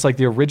last, just like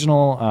the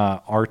original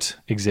art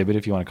exhibit,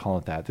 if you want to call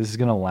it that. This is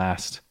going to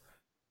last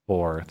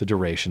for the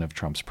duration of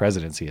Trump's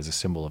presidency as a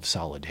symbol of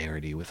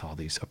solidarity with all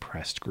these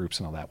oppressed groups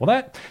and all that.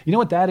 Well, you know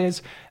what that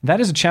is? That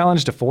is a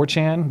challenge to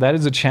 4chan. That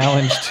is a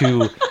challenge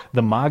to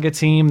the MAGA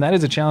team. That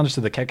is a challenge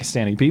to the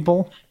Kekistani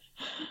people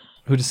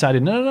who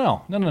decided,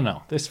 no.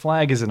 This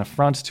flag is an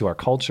affront to our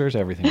culture, to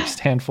everything we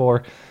stand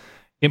for.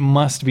 It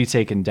must be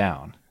taken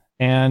down.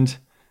 And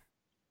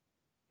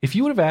if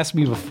you would have asked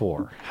me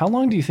before, how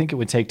long do you think it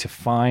would take to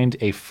find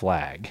a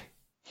flag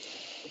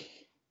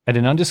at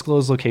an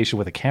undisclosed location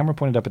with a camera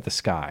pointed up at the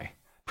sky,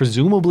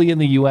 presumably in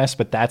the US,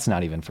 but that's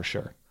not even for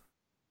sure?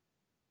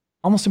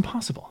 Almost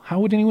impossible. How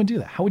would anyone do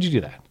that? How would you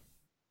do that?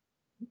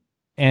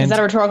 And, is that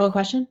a rhetorical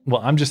question?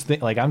 Well, I'm just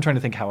I'm trying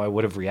to think how I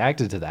would have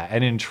reacted to that.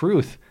 And in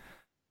truth,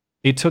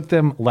 it took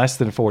them less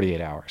than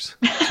 48 hours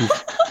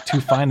to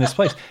find this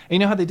place. And you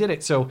know how they did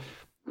it? So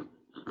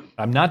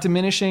I'm not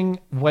diminishing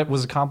what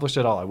was accomplished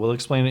at all. I will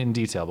explain it in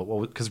detail,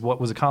 but because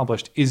what was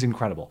accomplished is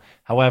incredible.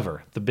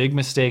 However, the big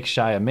mistake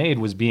Shia made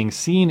was being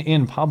seen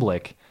in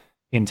public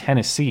in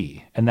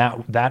Tennessee, and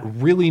that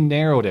really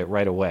narrowed it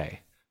right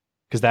away.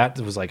 Because that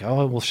was like,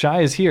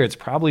 Shia is here. It's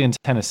probably in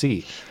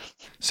Tennessee.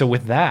 So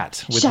with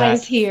that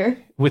here.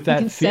 With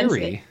that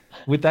theory,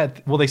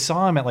 they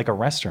saw him at like a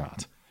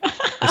restaurant.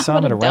 They saw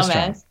him at a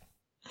restaurant.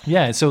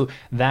 Yeah, so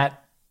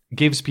that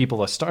gives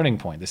people a starting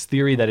point. This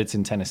theory that it's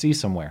in Tennessee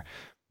somewhere.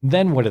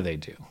 Then what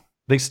do?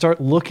 They start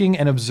looking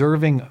and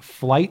observing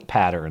flight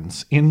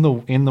patterns in the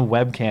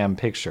webcam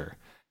picture,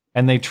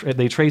 and they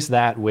trace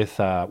that with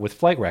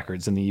flight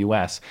records in the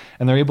U.S.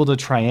 and they're able to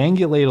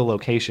triangulate a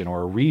location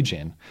or a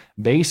region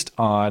based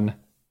on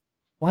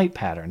flight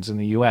patterns in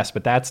the U.S.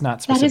 But that's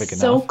not specific enough. That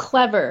is so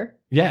clever.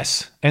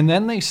 Yes, and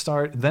then they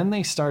start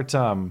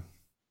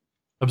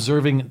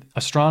observing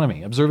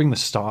astronomy, observing the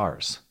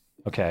stars.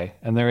 Okay,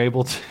 and they're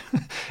able to,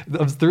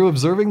 through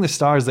observing the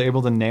stars, they're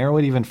able to narrow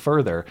it even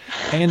further.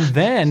 And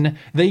then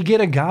they get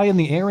a guy in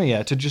the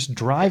area to just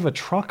drive a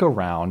truck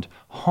around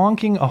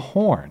honking a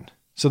horn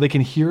so they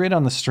can hear it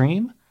on the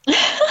stream.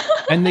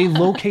 And they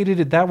located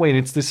it that way. And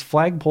it's this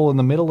flagpole in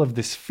the middle of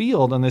this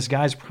field on this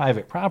guy's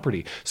private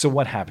property. So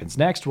what happens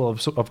next? Well,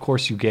 of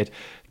course, you get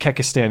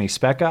Kekistani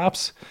spec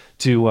ops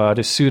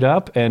to suit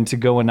up and to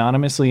go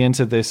anonymously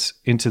into this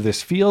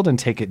field and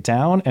take it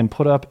down and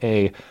put up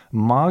a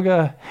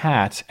MAGA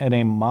hat and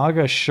a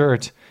MAGA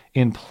shirt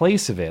in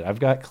place of it. I've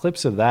got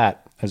clips of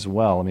that as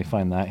well. Let me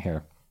find that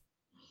here.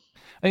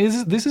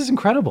 This is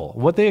incredible.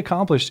 What they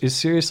accomplished is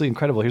seriously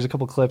incredible. Here's a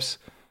couple clips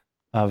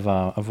of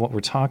what we're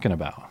talking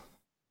about.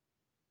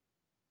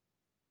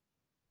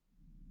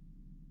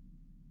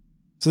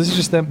 So this is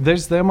just them.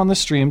 There's them on the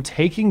stream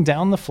taking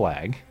down the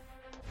flag.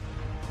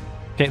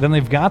 Okay, then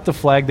they've got the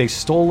flag. They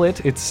stole it.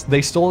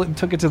 They stole it and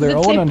took it to their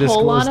own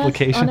undisclosed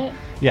location.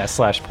 Yeah,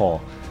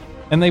 /poll.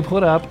 And they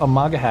put up a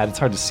MAGA hat. It's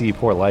hard to see,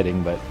 poor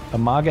lighting, but a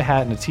MAGA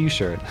hat and a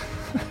T-shirt.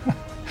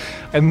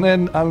 And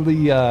then on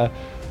the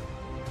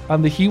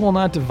He Will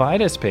Not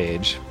Divide Us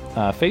page,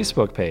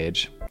 Facebook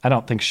page, I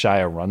don't think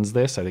Shia runs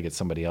this. I think it's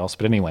somebody else.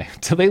 But anyway,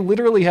 so they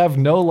literally have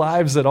no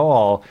lives at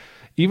all.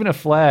 Even a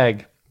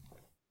flag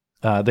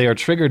they are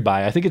triggered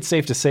by. I think it's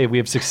safe to say we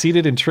have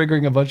succeeded in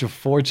triggering a bunch of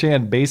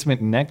 4chan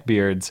basement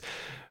neckbeards.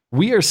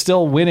 We are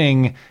still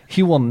winning.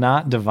 He will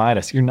not divide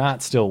us. You're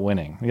not still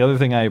winning. The other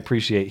thing I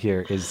appreciate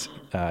here is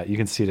you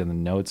can see it in the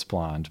notes,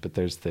 Blonde, but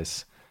there's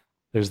this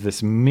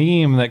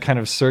meme that kind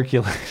of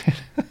circulated.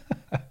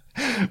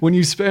 When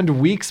you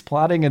spend weeks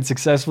plotting and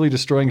successfully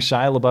destroying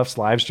Shia LaBeouf's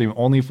live stream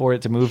only for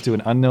it to move to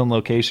an unknown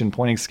location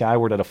pointing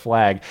skyward at a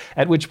flag,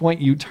 at which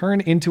point you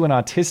turn into an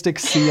autistic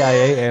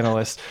CIA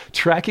analyst,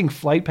 tracking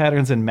flight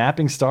patterns and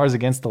mapping stars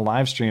against the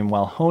live stream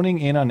while honing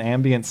in on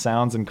ambient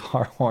sounds and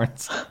car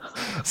horns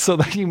so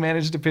that you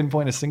manage to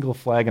pinpoint a single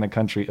flag in a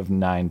country of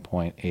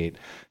 9.8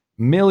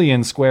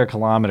 million square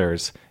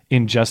kilometers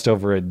in just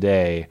over a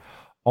day,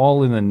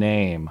 all in the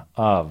name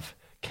of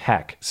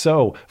Keck.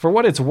 So, for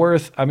what it's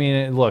worth, I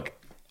mean, look,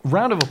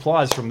 round of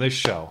applause from this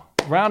show.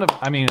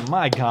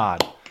 My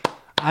God.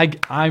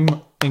 I'm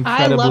incredibly...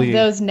 I love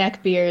those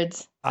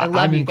neckbeards. I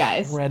love you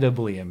guys. I'm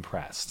incredibly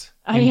impressed.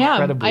 I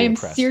am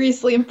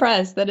seriously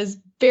impressed. That is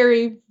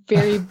very,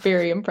 very,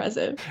 very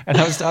impressive. And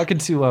I was talking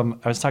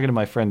to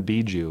my friend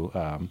Bijou,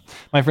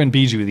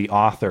 the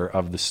author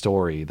of the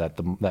story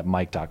that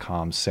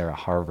Mike.com's Sarah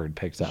Harvard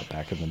picked up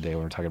back in the day when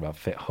we were talking about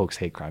hoax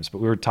hate crimes. But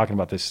we were talking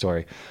about this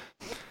story.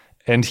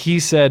 And he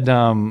said,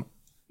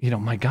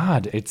 my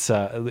God, it's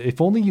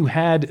if only you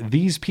had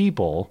these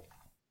people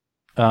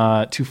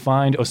to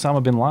find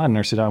Osama bin Laden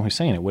or Saddam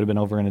Hussein, it would have been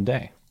over in a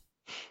day.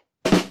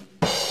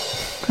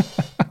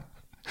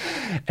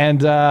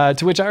 And to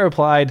which I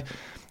replied,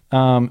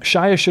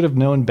 Shia should have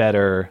known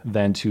better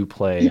than to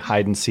play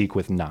hide and seek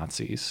with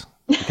Nazis,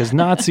 because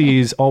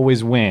Nazis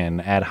always win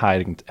at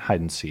hide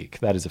and seek.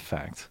 That is a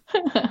fact.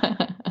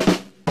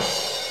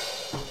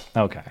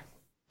 Okay.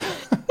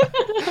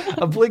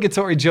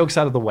 Obligatory jokes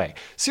out of the way.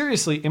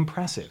 Seriously,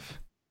 impressive.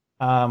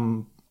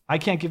 I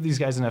can't give these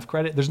guys enough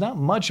credit. There's not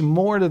much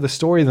more to the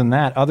story than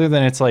that, other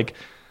than it's like,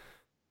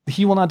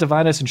 He Will Not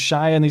Divide Us and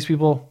Shia and these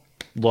people.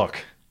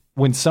 Look,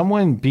 when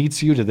someone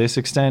beats you to this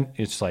extent,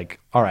 it's like,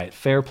 all right,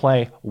 fair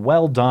play,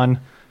 well done,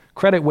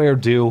 credit where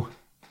due,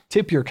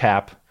 tip your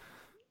cap.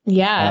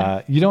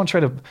 Yeah. You don't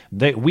try to,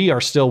 we are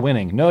still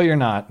winning. No, you're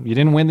not. You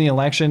didn't win the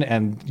election,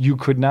 and you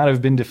could not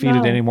have been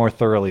defeated any more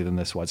thoroughly than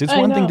this was. It's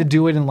one thing to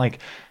do it in like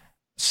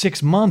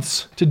 6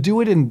 months, to do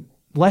it in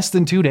less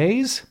than 2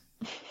 days.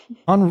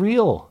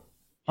 Unreal.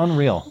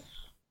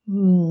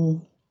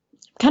 Kind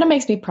of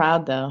makes me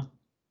proud, though.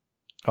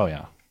 Oh,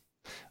 yeah.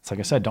 It's like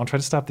I said, don't try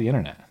to stop the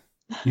internet.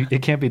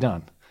 It can't be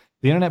done.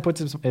 The internet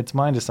puts its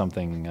mind to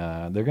something,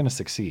 they're going to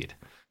succeed.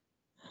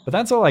 But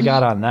that's all I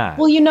got on that.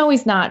 Well,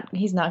 he's not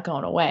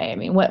going away. I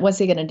mean, what's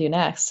he going to do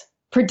next?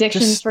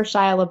 Predictions for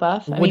Shia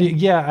LaBeouf? I don't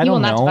know. He will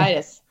not divide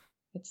us.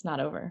 It's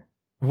not over.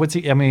 What's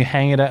he? I mean,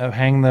 hang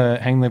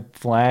the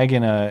flag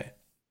in a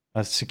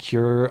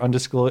secure,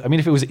 undisclosed. I mean,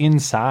 if it was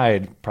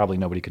inside, probably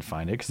nobody could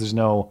find it, because there's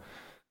no,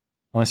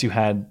 unless you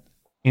had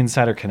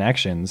insider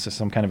connections,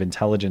 some kind of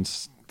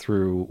intelligence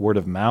through word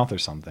of mouth or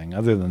something.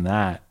 Other than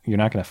that, you're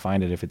not going to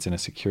find it if it's in a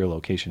secure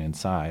location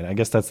inside. I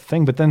guess that's the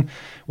thing. But then,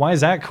 why is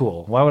that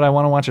cool? Why would I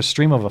want to watch a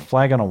stream of a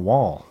flag on a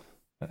wall?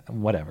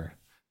 Whatever.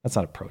 That's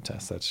not a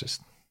protest. That's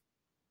just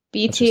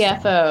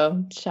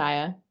BTFO,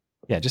 Shia.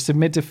 Yeah, just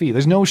admit defeat.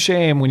 There's no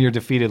shame when you're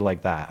defeated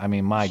like that. I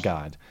mean, my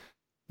God.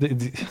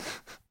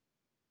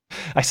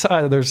 I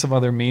saw there's some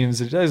other memes.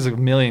 There's a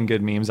million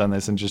good memes on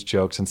this and just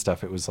jokes and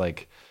stuff. It was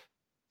like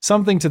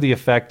something to the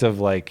effect of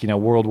like,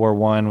 World War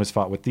I was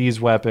fought with these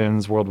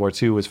weapons. World War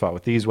II was fought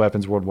with these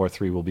weapons. World War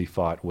III will be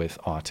fought with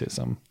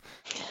autism.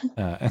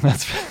 And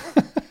that's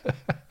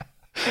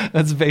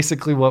that's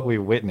basically what we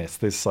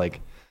witnessed. This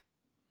like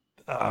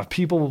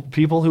people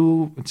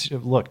who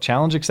look,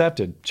 challenge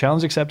accepted,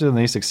 and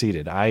they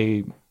succeeded.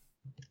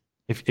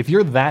 If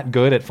you're that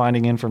good at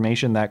finding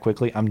information that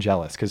quickly, I'm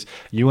jealous, because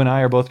you and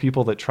I are both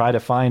people that try to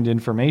find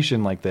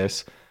information like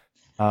this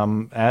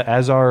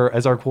as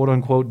our quote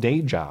unquote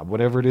day job,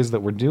 whatever it is that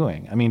we're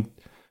doing. I mean,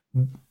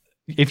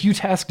 if you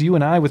tasked you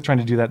and I with trying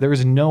to do that, there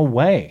is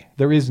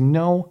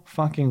no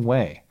fucking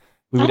way.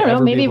 I don't know.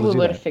 Maybe we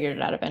would have figured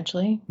it out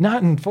eventually.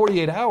 Not in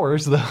 48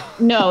 hours, though.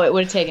 No, it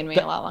would have taken me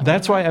a lot longer.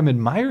 That's why I'm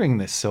admiring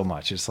this so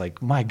much. It's like,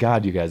 my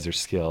God, you guys are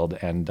skilled.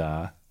 And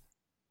I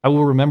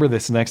will remember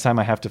this next time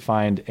I have to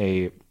find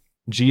a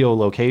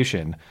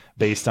geolocation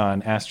based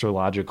on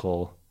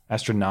astronomical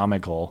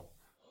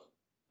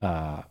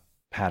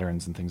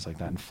patterns and things like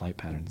that, and flight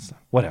patterns and stuff.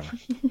 Whatever.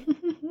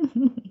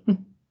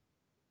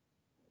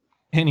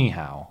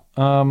 Anyhow,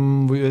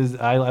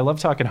 I love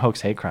talking hoax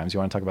hate crimes.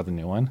 You want to talk about the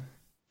new one?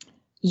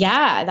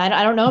 Yeah,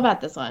 I don't know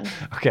about this one.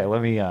 Okay,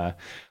 let me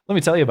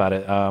tell you about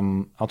it.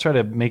 I'll try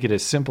to make it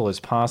as simple as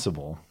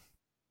possible.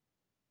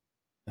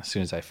 As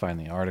soon as I find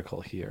the article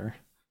here.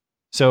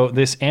 So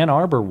this Ann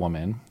Arbor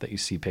woman that you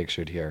see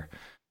pictured here,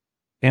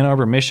 Ann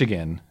Arbor,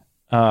 Michigan,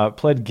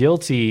 pled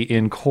guilty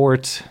in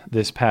court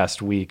this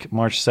past week,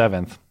 March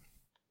 7th,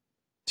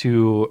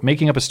 to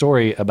making up a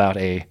story about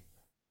a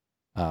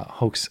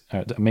hoax,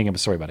 making up a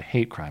story about a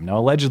hate crime. Now,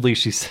 allegedly,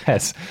 she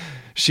says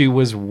she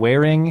was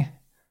wearing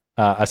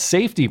a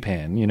safety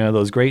pin, you know,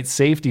 those great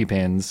safety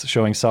pins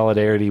showing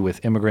solidarity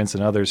with immigrants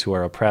and others who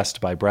are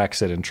oppressed by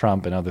Brexit and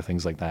Trump and other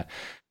things like that.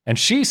 And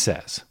she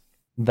says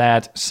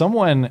that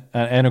someone,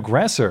 an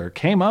aggressor,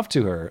 came up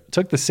to her,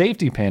 took the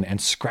safety pin, and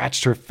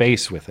scratched her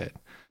face with it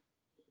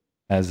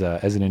as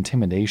an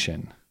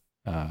intimidation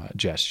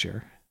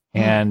gesture.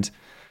 And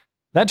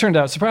that turned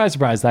out, surprise,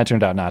 surprise, that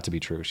turned out not to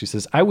be true. She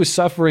says, I was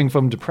suffering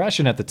from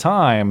depression at the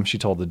time, she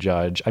told the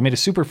judge. I made a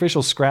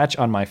superficial scratch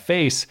on my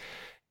face.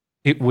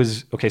 It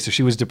was, okay, so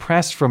she was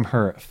depressed from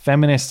her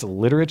feminist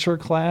literature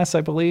class,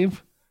 I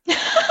believe.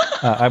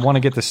 I want to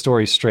get the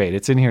story straight.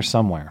 It's in here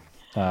somewhere.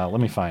 Let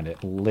me find it.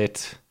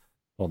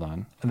 Hold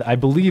on. I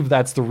believe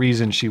that's the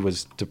reason she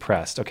was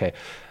depressed. Okay.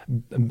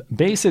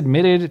 Bass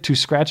admitted to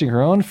scratching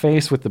her own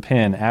face with the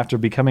pin after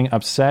becoming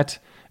upset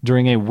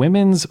during a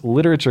women's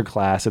literature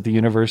class at the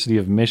University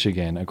of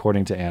Michigan,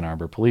 according to Ann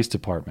Arbor Police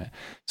Department.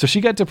 So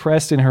she got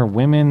depressed in her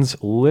women's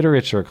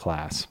literature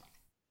class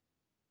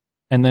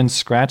and then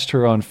scratched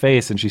her own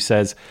face. And she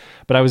says,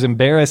 but I was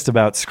embarrassed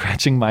about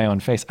scratching my own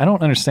face. I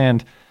don't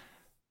understand.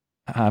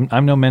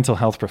 I'm no mental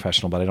health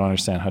professional, but I don't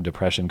understand how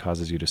depression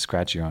causes you to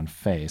scratch your own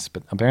face.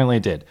 But apparently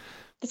it did.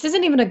 This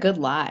isn't even a good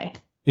lie.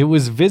 It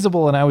was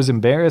visible and I was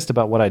embarrassed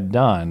about what I'd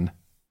done.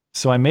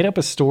 So I made up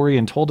a story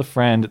and told a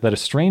friend that a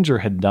stranger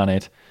had done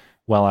it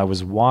while I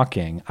was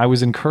walking. I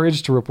was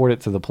encouraged to report it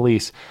to the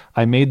police.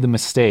 I made the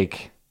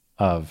mistake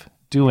of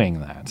doing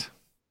that.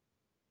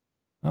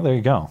 Oh, there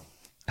you go.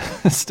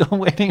 Still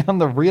waiting on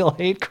the real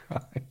hate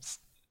crimes.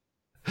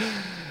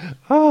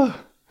 Oh.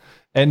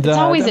 And it's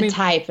always a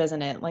type,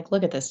 isn't it? Like,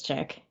 look at this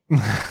chick.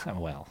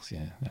 Well,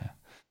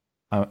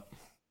 yeah.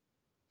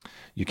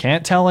 You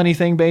can't tell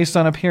anything based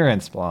on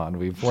appearance, Blonde.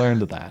 We've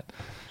learned that.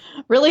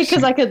 Really?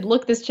 Because I could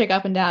look this chick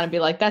up and down and be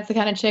like, that's the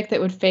kind of chick that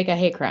would fake a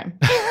hate crime.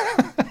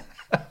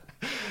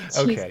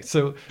 Okay,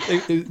 so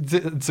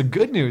it's a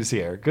good news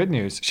here. Good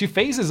news. She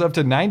faces up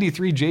to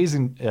 93 days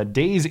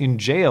in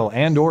jail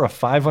and or a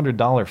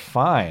 $500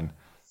 fine.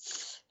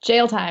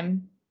 Jail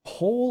time.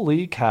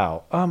 Holy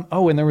cow.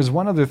 Oh, and there was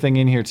one other thing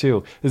in here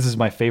too. This is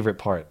my favorite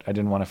part. I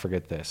didn't want to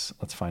forget this.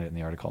 Let's find it in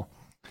the article.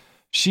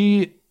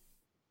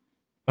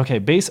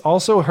 Bass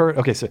also heard,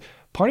 okay, so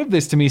part of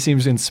this to me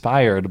seems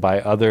inspired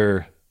by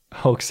other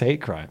hoax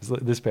hate crimes.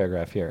 This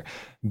paragraph here.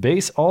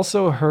 Bass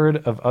also heard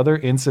of other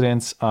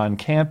incidents on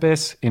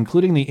campus,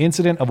 including the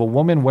incident of a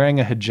woman wearing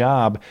a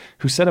hijab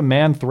who said a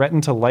man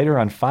threatened to light her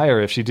on fire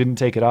if she didn't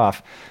take it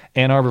off.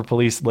 Ann Arbor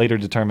police later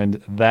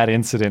determined that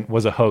incident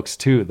was a hoax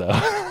too, though.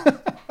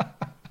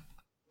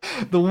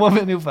 The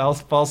woman who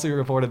falsely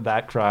reported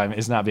that crime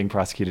is not being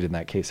prosecuted in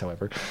that case,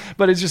 however.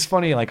 But it's just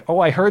funny, like,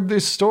 oh, I heard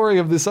this story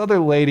of this other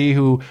lady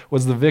who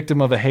was the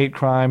victim of a hate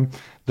crime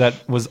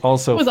that was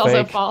also fake.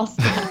 Also false.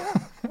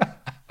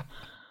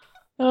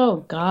 Oh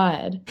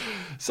God.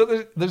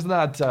 So there's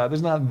not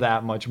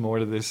that much more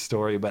to this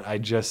story, but I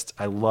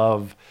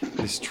love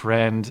this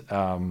trend.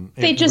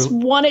 They just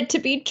want it to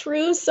be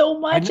true so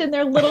much in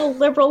their little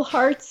liberal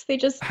hearts. They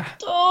just,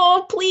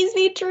 please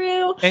be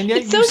true. And yet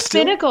it's so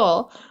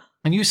cynical.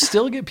 And you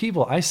still get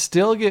people, I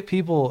still get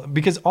people,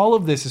 because all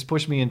of this has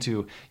pushed me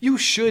into, you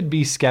should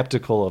be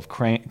skeptical of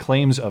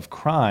claims of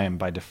crime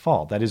by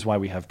default. That is why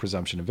we have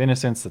presumption of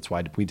innocence. That's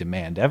why we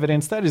demand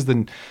evidence. That is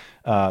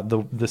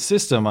the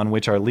system on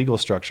which our legal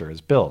structure is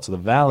built. So the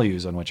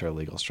values on which our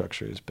legal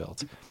structure is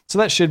built. So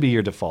that should be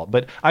your default.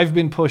 But I've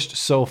been pushed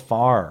so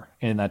far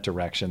in that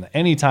direction that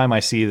anytime I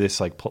see this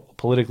like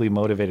politically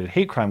motivated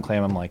hate crime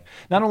claim, I'm like,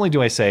 not only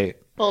do I say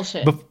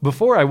bullshit.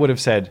 Before I would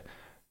have said,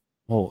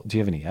 well, do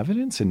you have any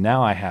evidence? And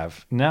now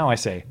I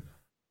say,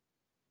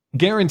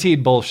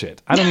 guaranteed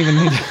bullshit. I don't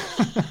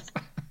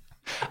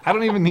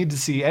even need to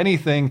see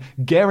anything.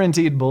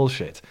 Guaranteed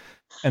bullshit.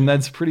 And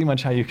that's pretty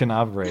much how you can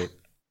operate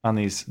on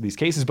these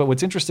cases. But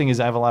what's interesting is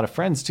I have a lot of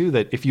friends too,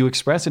 that if you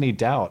express any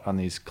doubt on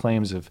these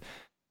claims of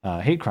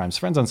hate crimes,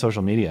 friends on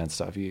social media and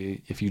stuff,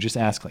 if you just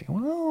ask like,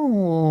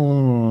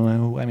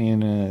 well, I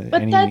mean,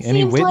 but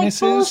any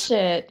witnesses? Like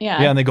bullshit.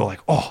 Yeah. Yeah. And they go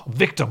like, oh,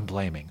 victim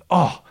blaming.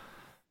 Oh,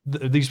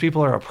 these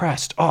people are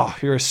oppressed. Oh,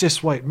 you're a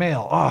cis white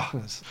male.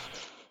 Oh,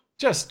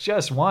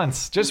 just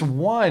once, just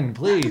one,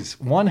 please.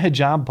 One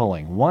hijab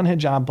pulling, one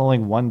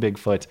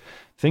Bigfoot.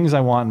 Things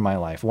I want in my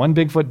life. One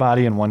Bigfoot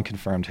body and one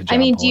confirmed hijab. I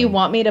mean, pulling. do you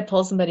want me to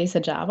pull somebody's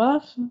hijab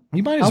off?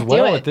 You might as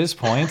well at this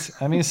point.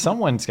 I mean,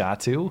 someone's got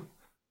to.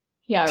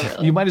 Yeah,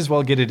 really. You might as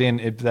well get it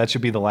in. That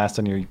should be the last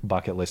on your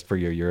bucket list for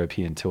your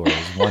European tour.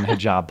 Is one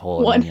hijab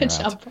pull. One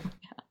hijab pull.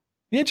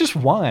 Yeah, just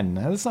one.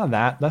 That's not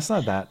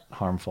that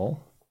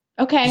harmful.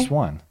 Okay. Just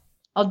one.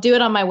 I'll do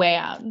it on my way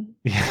out.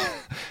 Yeah.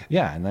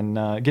 Yeah, and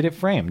then get it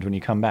framed when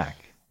you come back.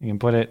 You can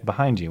put it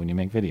behind you when you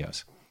make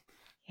videos.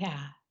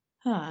 Yeah.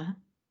 Huh.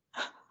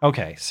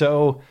 Okay,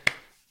 so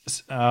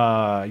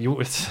my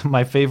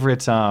favorite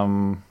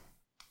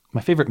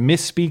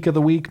misspeak of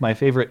the week, my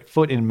favorite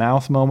foot in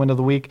mouth moment of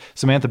the week,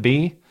 Samantha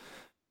Bee.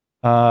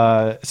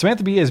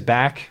 Samantha Bee is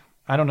back.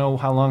 I don't know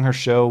how long her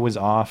show was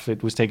off.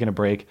 It was taking a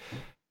break.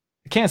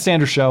 I can't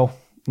stand her show.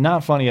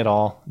 Not funny at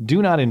all.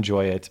 Do not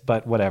enjoy it,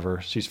 but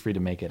whatever. She's free to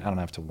make it. I don't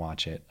have to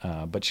watch it.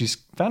 But she's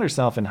found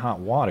herself in hot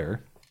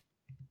water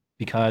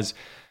because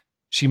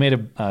she made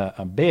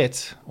a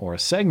bit or a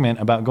segment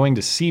about going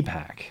to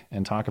CPAC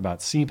and talk about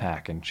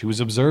CPAC. And she was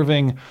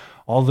observing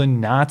all the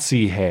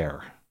Nazi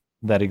hair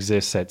that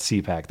exists at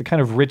CPAC. The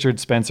kind of Richard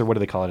Spencer, what do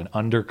they call it? An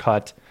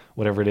undercut,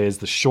 whatever it is.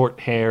 The short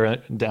hair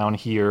down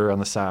here on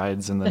the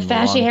sides. And then the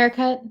fashy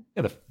haircut?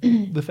 Yeah,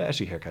 the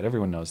fashy haircut.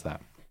 Everyone knows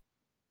that.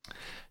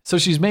 So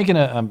she's making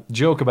a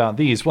joke about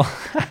these. Well,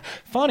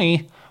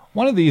 funny,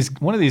 one of these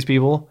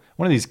people,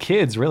 one of these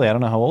kids, really, I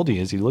don't know how old he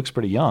is. He looks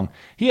pretty young.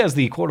 He has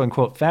the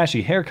quote-unquote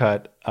fashy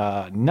haircut,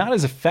 not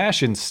as a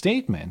fashion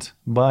statement,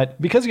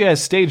 but because he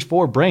has stage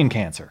 4 brain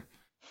cancer.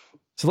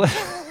 So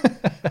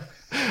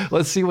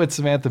let's see what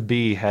Samantha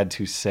Bee had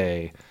to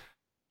say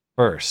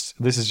first.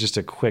 This is just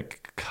a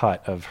quick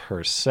cut of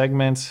her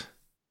segment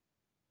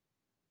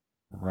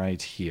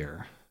right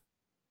here.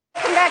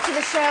 Welcome back to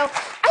the show.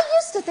 I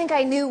used to think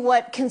I knew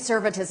what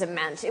conservatism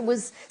meant. It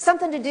was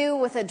something to do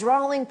with a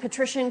drawling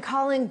patrician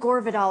calling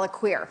Gore Vidal a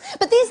queer.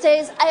 But these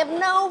days, I have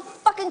no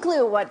fucking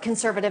clue what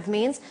conservative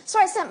means, so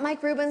I sent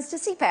Mike Rubens to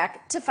CPAC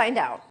to find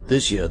out.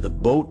 This year, the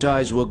bow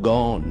ties were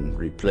gone,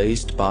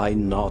 replaced by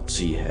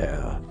Nazi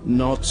hair.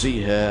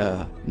 Nazi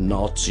hair,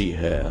 Nazi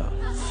hair.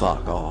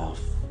 Fuck off.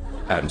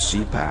 And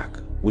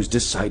CPAC was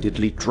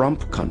decidedly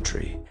Trump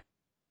country.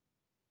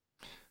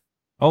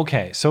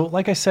 Okay, so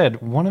like I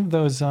said, one of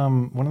those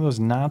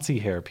Nazi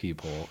hair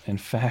people, in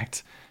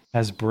fact,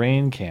 has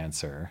brain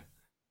cancer,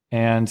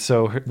 and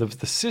so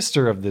the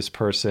sister of this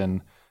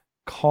person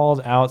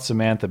called out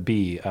Samantha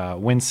Bee.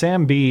 When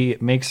Sam Bee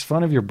makes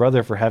fun of your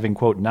brother for having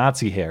quote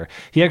Nazi hair,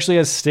 he actually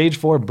has stage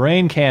 4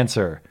 brain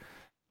cancer.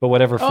 But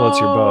whatever floats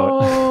your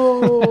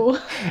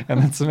boat.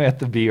 And then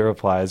Samantha Bee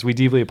replies, "We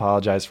deeply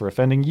apologize for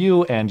offending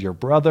you and your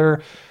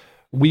brother.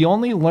 We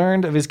only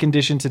learned of his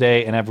condition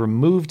today and have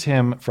removed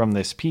him from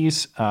this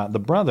piece." The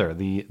brother,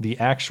 the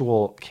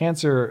actual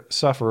cancer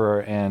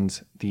sufferer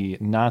and the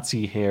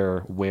Nazi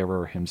hair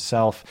wearer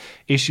himself,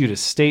 issued a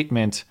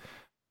statement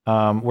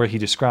where he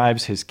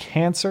describes his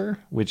cancer,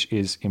 which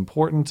is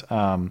important.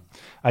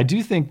 I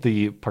do think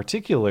the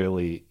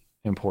particularly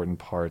important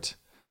part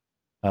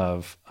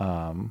of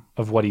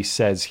what he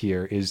says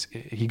here is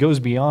he goes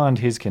beyond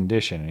his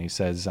condition, and he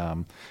says,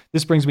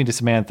 "This brings me to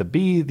Samantha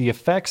Bee. The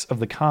effects of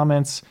the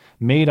comments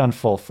made on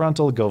Full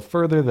Frontal go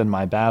further than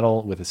my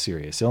battle with a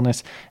serious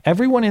illness.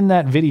 Everyone in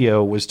that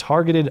video was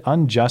targeted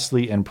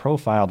unjustly and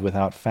profiled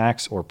without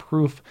facts or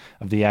proof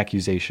of the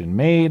accusation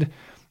made.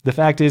 The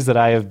fact is that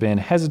I have been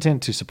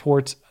hesitant to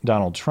support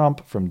Donald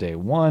Trump from day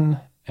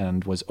one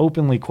and was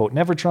openly, quote,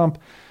 never Trump,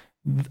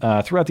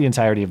 throughout the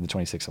entirety of the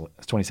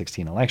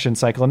 2016 election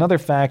cycle. Another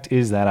fact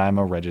is that I'm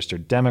a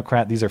registered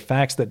Democrat. These are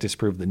facts that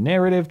disprove the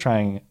narrative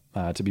trying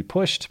to be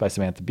pushed by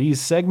Samantha Bee's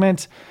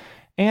segment.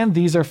 And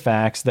these are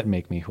facts that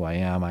make me who I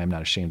am. I am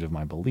not ashamed of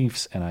my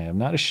beliefs, and I am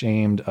not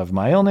ashamed of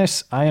my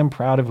illness. I am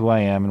proud of who I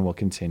am and will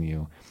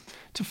continue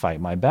to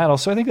fight my battle."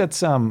 So I think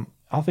that's, all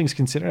things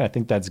considered, I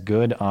think that's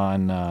good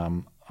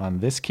on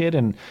this kid.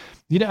 And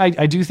you know,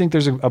 I do think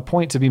there's a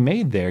point to be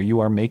made there. You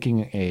are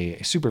making a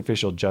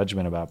superficial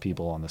judgment about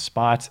people on the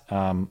spot.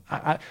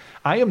 I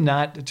am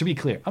not, to be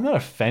clear, I'm not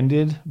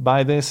offended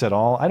by this at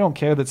all. I don't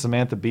care that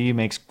Samantha Bee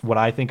makes what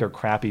I think are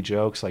crappy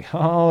jokes like,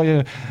 "Oh,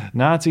 yeah,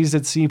 Nazis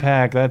at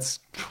CPAC, that's,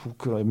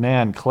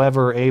 man,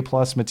 clever A+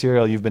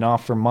 material. You've been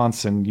off for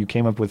months and you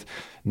came up with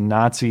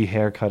Nazi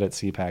haircut at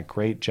CPAC.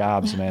 Great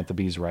job, Samantha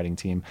Bee's writing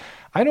team."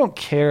 I don't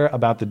care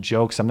about the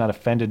jokes. I'm not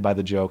offended by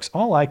the jokes.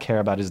 All I care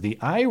about is the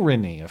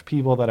irony of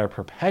people that are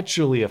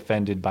perpetually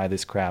offended by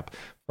this crap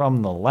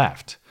from the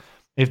left.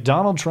 If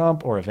Donald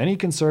Trump, or if any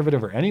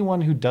conservative or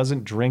anyone who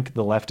doesn't drink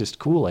the leftist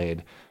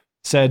Kool-Aid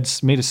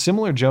made a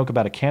similar joke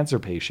about a cancer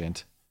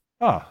patient,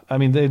 I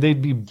mean, they'd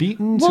be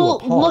beaten to a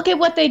pulp. Look at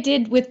what they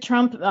did with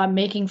Trump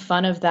making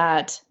fun of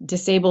that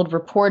disabled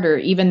reporter,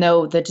 even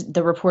though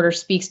the reporter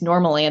speaks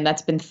normally, and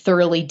that's been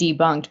thoroughly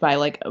debunked by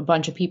like a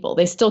bunch of people.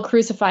 They still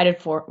crucified him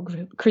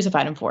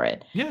for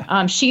it.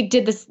 Yeah. She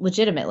did this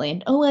legitimately.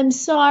 And, "Oh, I'm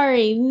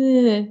sorry."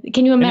 Ugh.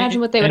 Can you imagine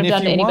what they would have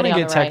done to anybody on the right? If you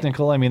want to get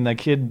technical, I mean, the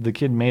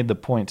kid made the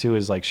point too.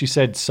 Is like she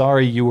said,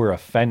 "Sorry, you were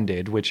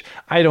offended," which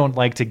I don't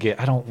want to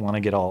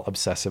get all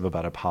obsessive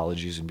about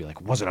apologies and be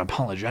like, "Wasn't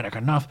apologetic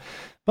enough."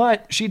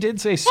 But she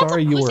did say,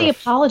 "Sorry, you were." That's a pussy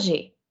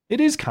apology.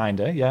 It is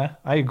kinda, yeah.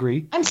 I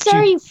agree. I'm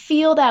sorry you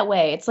feel that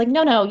way. It's like,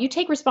 no, you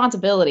take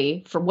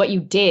responsibility for what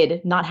you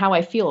did, not how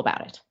I feel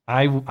about it.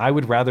 I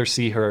would rather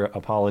see her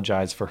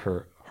apologize for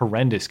her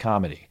horrendous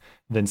comedy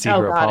than see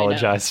her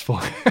apologize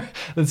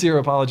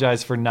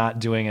for not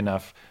doing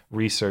enough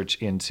research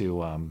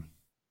into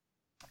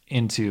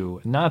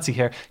into Nazi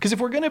hair. Because if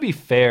we're going to be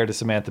fair to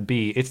Samantha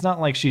Bee, it's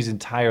not like she's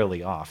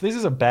entirely off. This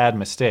is a bad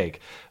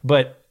mistake.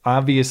 But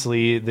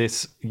obviously,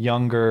 this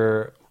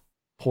younger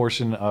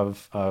portion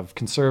of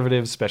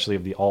conservatives, especially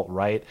of the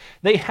alt-right,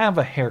 they have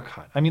a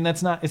haircut. I mean,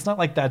 it's not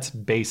like that's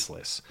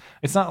baseless.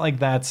 It's not like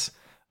that's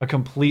a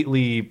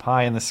completely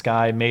pie in the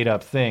sky made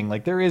up thing.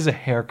 Like, there is a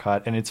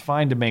haircut, and it's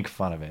fine to make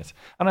fun of it.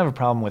 I don't have a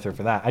problem with her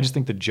for that. I just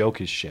think the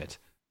joke is shit.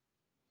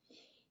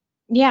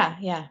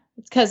 Yeah.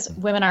 It's because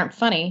women aren't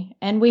funny,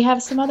 and we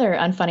have some other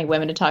unfunny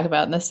women to talk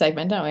about in this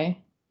segment, don't we?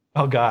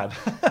 Oh God.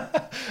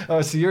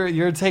 Oh, so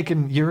you're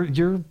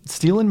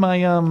stealing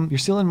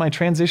my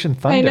transition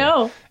thunder. I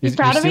know. You're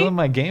proud of me? You're stealing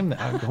my game.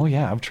 Oh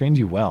yeah, I've trained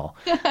you well.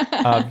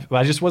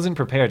 I just wasn't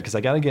prepared because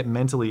I got to get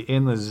mentally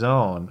in the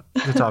zone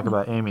to talk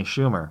about Amy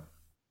Schumer.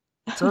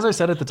 So as I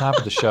said at the top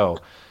of the show,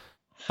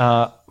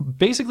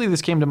 basically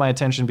this came to my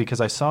attention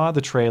because I saw the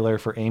trailer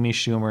for Amy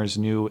Schumer's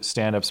new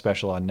stand-up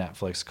special on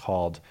Netflix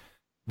called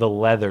The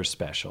Leather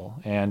Special.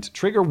 And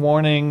trigger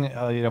warning,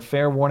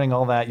 fair warning,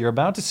 all that. You're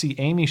about to see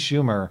Amy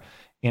Schumer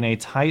in a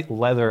tight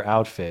leather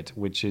outfit,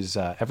 which is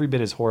every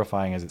bit as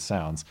horrifying as it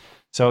sounds.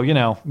 So,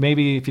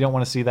 maybe if you don't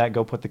want to see that,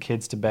 go put the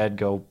kids to bed,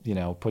 go,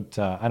 put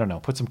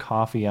some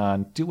coffee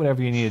on, do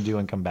whatever you need to do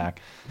and come back.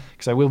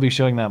 Because I will be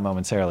showing that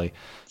momentarily.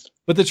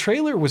 But the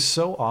trailer was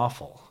so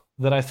awful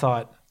that I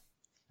thought,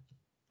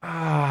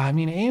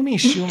 Amy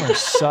Schumer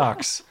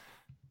sucks.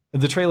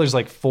 The trailer's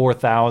like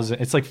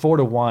 4,000. It's like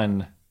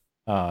 4-1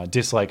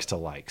 dislikes to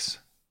likes.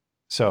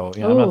 So,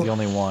 I'm not the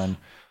only one.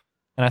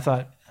 And I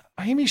thought,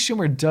 Amy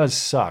Schumer does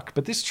suck,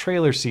 but this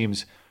trailer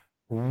seems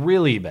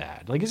really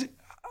bad. Like,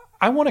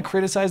 I want to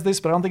criticize this,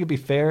 but I don't think it'd be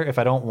fair if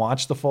I don't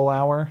watch the full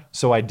hour.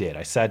 So I did.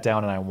 I sat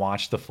down and I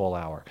watched the full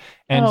hour.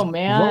 And lo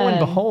and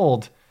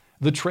behold,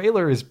 the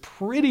trailer is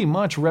pretty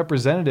much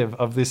representative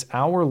of this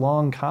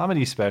hour-long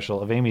comedy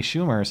special of Amy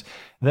Schumer's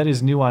that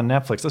is new on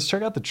Netflix. Let's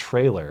check out the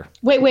trailer.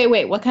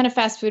 Wait. What kind of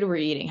fast food were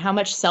you eating? How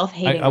much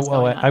self-hating is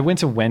going on? I went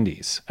to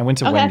Wendy's.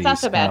 Wendy's. That's not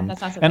so bad.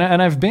 That's not so bad.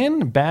 And I've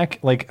been back,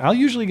 like, I'll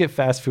usually get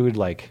fast food,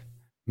 like,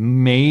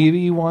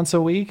 maybe once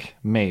a week.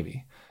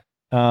 Maybe.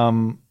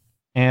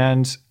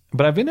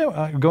 But I've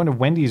been going to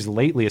Wendy's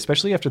lately,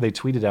 especially after they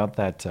tweeted out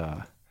that...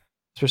 that's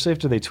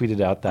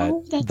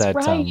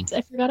right.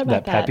 I forgot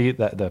about that. Pepe,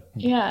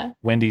 the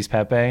Wendy's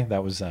Pepe.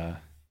 That was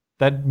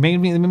that made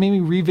me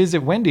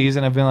revisit Wendy's,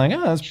 and I've been like,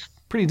 that's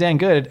pretty dang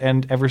good.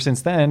 And ever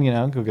since then,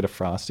 go get a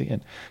Frosty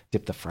and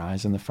dip the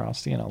fries in the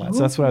Frosty and all that. Ooh. So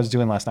that's what I was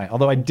doing last night.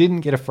 Although I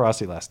didn't get a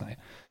Frosty last night.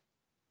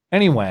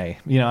 Anyway,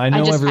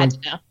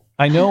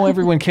 I know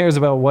everyone cares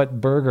about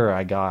what burger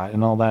I got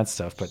and all that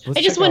stuff, but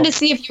I just wanted to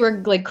see if you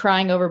were like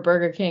crying over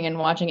Burger King and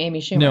watching Amy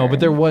Schumer. No, but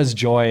there was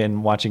joy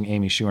in watching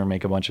Amy Schumer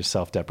make a bunch of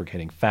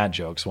self-deprecating fat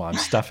jokes while I'm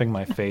stuffing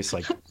my face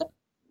like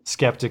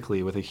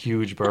skeptically with a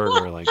huge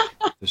burger. Like,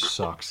 this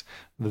sucks.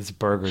 This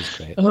burger's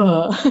great.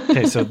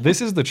 Okay, so this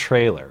is the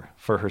trailer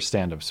for her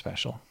stand-up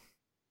special.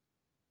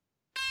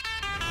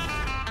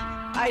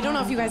 I don't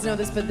know if you guys know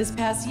this, but this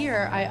past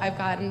year, I've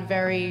gotten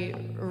very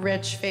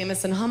rich,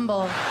 famous, and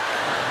humble.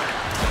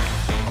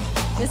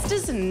 This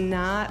does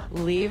not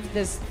leave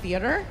this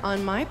theater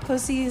on my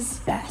pussy's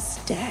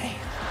best day.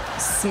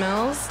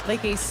 Smells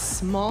like a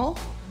small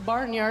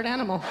barnyard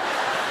animal.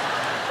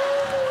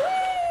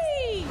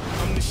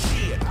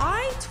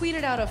 I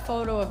tweeted out a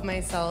photo of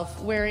myself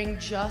wearing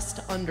just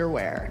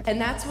underwear.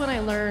 And that's when I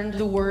learned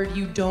the word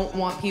you don't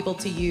want people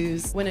to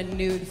use when a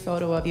nude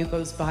photo of you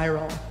goes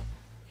viral.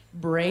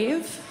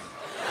 Brave?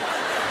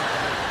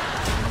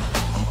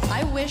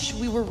 I wish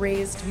we were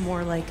raised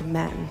more like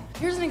men.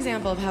 Here's an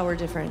example of how we're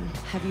different.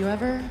 Have you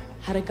ever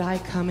had a guy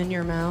come in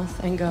your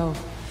mouth and go,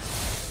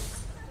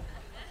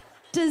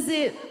 does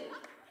it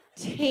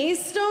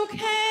taste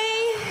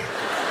okay?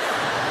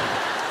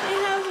 I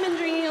haven't been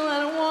drinking a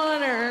lot of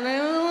water and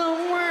I'm a little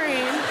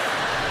worried.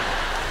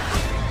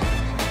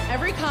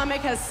 Every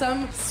comic has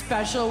some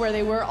special where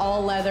they wear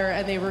all leather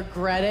and they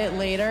regret it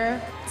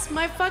later. It's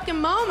my fucking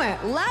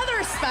moment.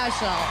 Leather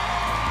special.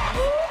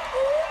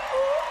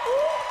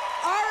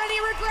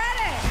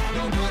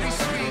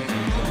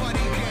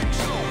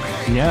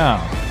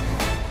 Yeah,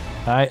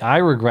 I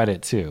regret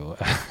it too.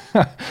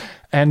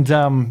 And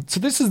so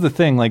this is the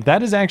thing, like,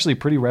 that is actually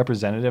pretty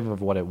representative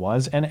of what it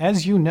was. And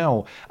as you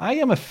know, I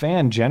am a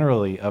fan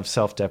generally of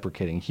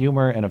self-deprecating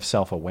humor and of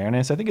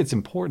self-awareness. I think it's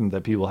important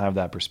that people have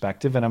that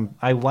perspective. And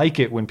I like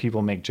it when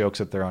people make jokes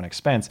at their own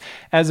expense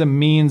as a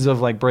means of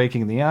like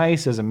breaking the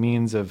ice, as a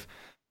means of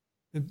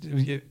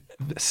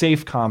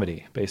safe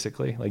comedy,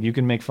 basically. Like, you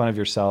can make fun of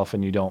yourself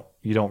and you don't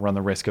run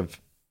the risk of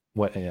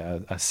what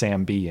a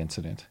Sam B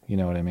incident, you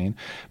know what I mean?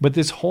 But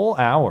this whole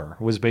hour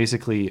was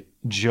basically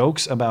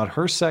jokes about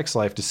her sex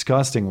life,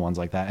 disgusting ones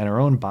like that, and her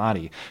own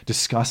body,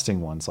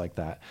 disgusting ones like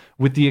that,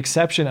 with the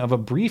exception of a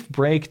brief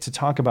break to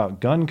talk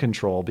about gun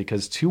control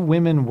because 2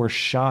 women were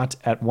shot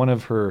at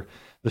the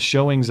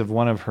showings of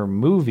one of her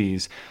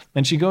movies.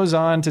 And she goes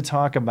on to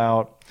talk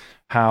about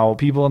how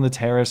people on the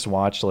terrorist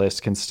watch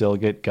list can still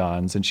get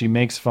guns. And she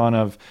makes fun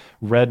of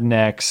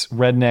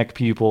redneck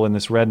people in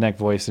this redneck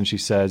voice. And she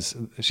says,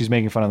 she's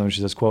making fun of them. She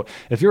says, quote,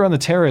 if you're on the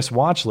terrorist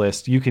watch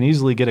list, you can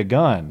easily get a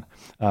gun.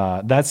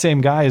 That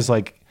same guy is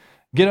like,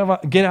 get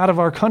out of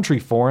our country,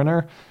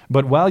 foreigner.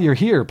 But while you're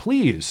here,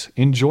 please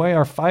enjoy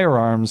our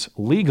firearms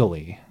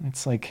legally.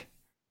 It's like,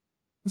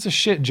 it's a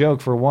shit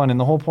joke for one, and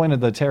the whole point of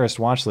the terrorist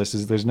watch list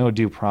is there's no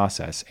due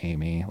process,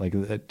 Amy. Like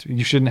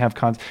you shouldn't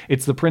have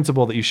it's the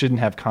principle that you shouldn't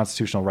have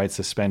constitutional rights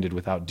suspended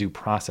without due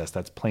process.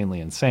 That's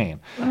plainly insane.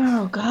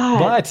 Oh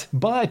God.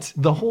 But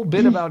the whole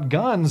bit about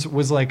guns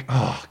was like,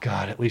 oh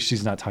God, at least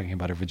she's not talking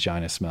about her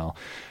vagina smell.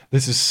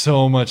 This is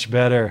so much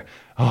better.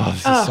 Oh, this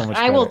is so much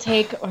better. I will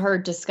take her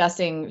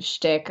disgusting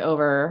shtick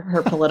over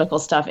her political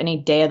stuff any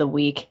day of the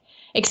week.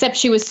 Except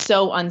she was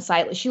so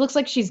unsightly. She looks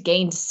like she's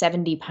gained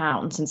 70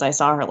 pounds since I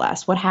saw her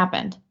last. What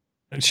happened?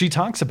 She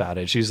talks about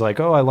it. She's like,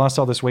 oh, I lost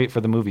all this weight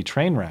for the movie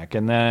Trainwreck.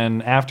 And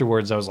then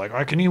afterwards I was like,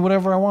 I can eat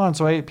whatever I want.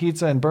 So I ate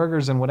pizza and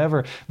burgers and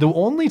whatever. The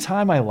only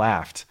time I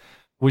laughed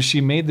was she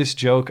made this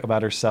joke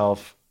about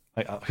herself,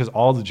 because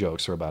all the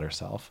jokes are about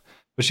herself.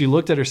 But she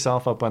looked at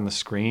herself up on the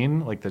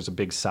screen. Like there's a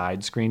big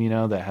side screen,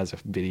 that has a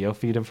video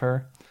feed of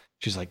her.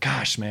 She's like,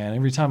 gosh,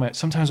 man,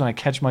 sometimes when I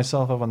catch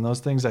myself up on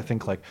those things, I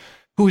think like,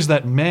 who is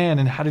that man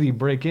and how did he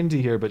break into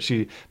here? But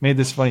she made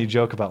this funny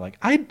joke about like,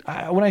 I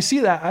when I see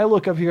that, I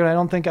look up here and I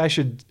don't think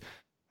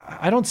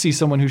I don't see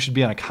someone who should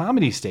be on a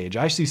comedy stage.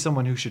 I see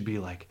someone who should be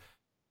like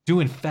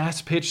doing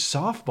fast pitch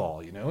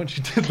softball, And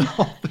she did the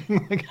whole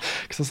thing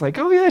because it's like,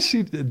 oh yeah,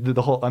 she did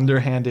the whole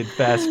underhanded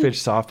fast pitch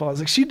softball. I was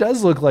like, she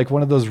does look like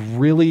one of those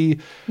really,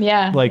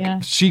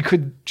 she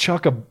could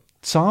chuck a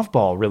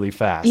softball really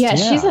fast. Yeah,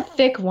 she's a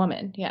thick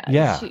woman.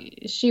 Yeah.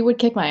 She would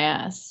kick my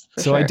ass.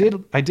 So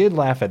sure. I did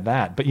laugh at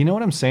that. But you know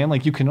what I'm saying?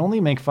 Like you can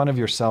only make fun of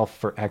yourself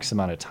for X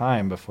amount of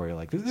time before you're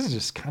like, this is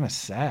just kind of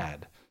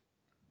sad.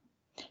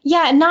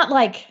 Yeah, not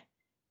like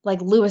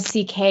Louis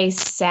C.K.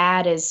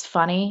 sad is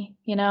funny,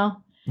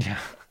 Yeah.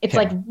 It's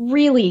like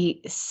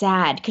really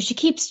sad because she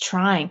keeps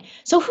trying.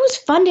 So who's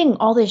funding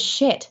all this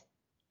shit?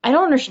 I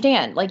don't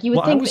understand. Like you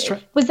would think,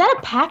 was that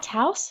a packed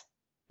house?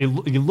 It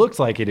looked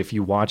like it if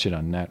you watch it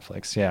on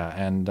Netflix, yeah.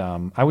 And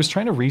I was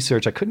trying to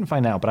research. I couldn't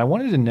find out, but I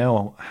wanted to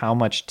know how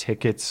much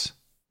tickets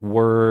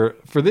were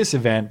for this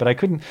event, but I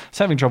couldn't. I was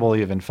having trouble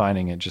even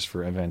finding it just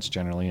for events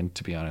generally. And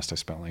to be honest, I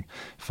spent like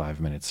 5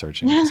 minutes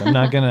searching because I'm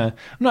not gonna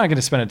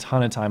spend a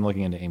ton of time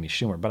looking into Amy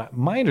Schumer. But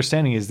my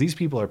understanding is these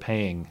people are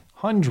paying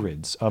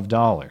hundreds of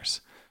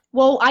dollars.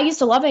 Well, I used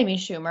to love Amy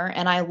Schumer,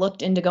 and I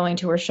looked into going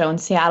to her show in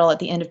Seattle at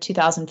the end of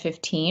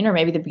 2015 or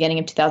maybe the beginning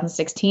of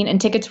 2016, and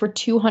tickets were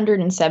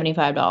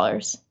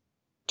 $275.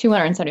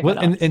 $275. Well,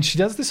 and she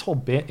does this whole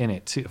bit in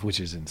it too, which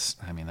is, that's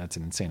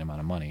an insane amount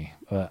of money.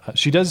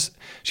 She has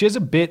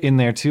a bit in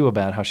there too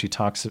about how she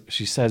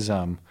says,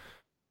 when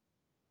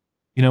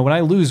I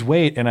lose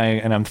weight and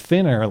I'm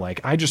thinner, like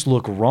I just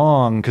look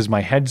wrong because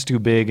my head's too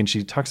big. And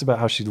she talks about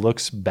how she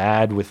looks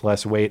bad with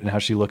less weight and how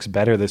she looks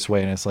better this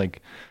way. And it's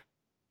like,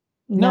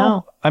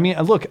 no.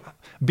 Look,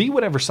 be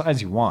whatever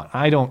size you want.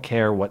 I don't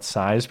care what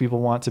size people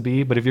want to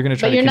be, but if you're going to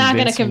try to convince me. But you're not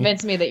going to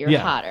convince me that you're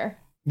hotter.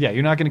 Yeah,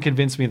 you're not going to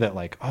convince me that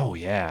like, oh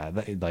yeah,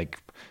 like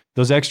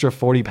those extra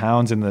 40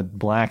 pounds in the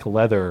black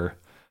leather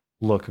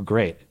look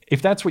great.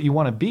 If that's what you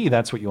want to be,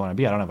 that's what you want to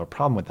be. I don't have a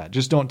problem with that.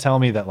 Just don't tell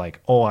me that like,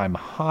 oh, I'm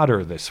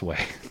hotter this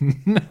way.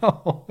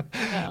 No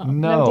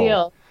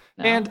deal.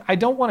 No. And I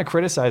don't want to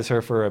criticize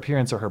her for her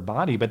appearance or her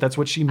body, but that's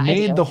what she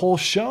made the whole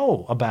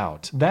show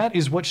about. That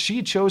is what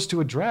she chose to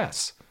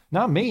address,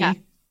 not me. Yeah.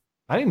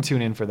 I didn't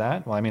tune in for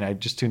that. Well, I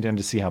just tuned in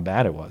to see how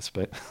bad it was,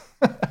 but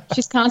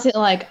she's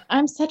constantly like,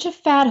 I'm such a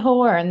fat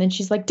whore. And then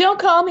she's like, don't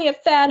call me a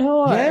fat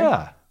whore.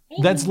 Yeah.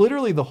 That's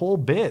literally the whole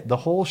bit. The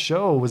whole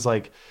show was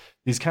like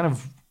these kind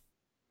of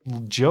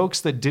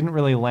jokes that didn't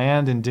really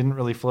land and didn't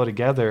really flow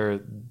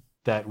together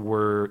that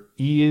were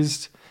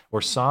eased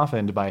or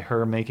softened by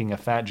her making a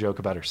fat joke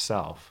about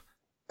herself.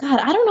 God,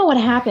 I don't know what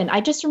happened. I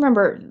just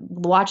remember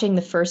watching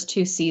the first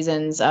 2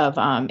 seasons of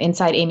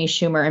Inside Amy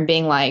Schumer and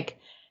being like,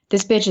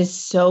 this bitch is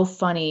so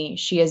funny.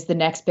 She is the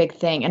next big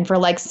thing. And for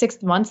like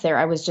 6 months there,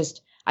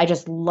 I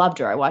just loved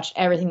her. I watched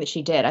everything that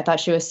she did. I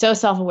thought she was so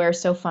self-aware,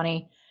 so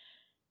funny.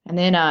 And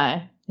then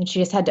she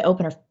just had to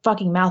open her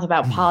fucking mouth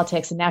about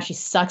politics, and now she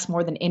sucks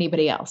more than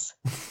anybody else.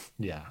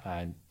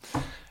 Yeah.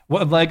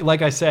 Well,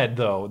 like I said,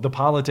 though, the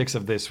politics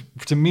of this,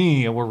 to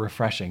me, were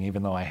refreshing,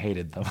 even though I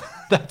hated them.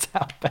 That's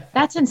how bad.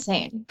 That's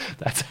insane.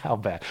 That's how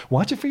bad.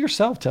 Watch it for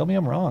yourself. Tell me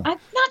I'm wrong. I'm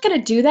not going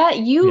to do that.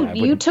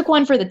 You took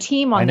one for the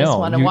team on this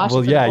one and watched it.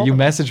 Well, yeah, you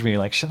messaged me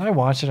like, should I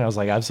watch it? And I was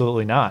like,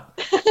 absolutely not.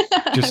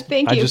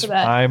 Thank you for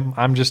that.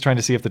 I'm just trying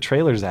to see if the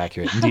trailer's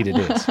accurate. Indeed it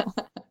is.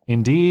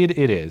 Indeed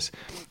it is.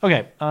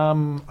 Okay,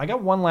 I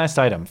got one last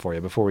item for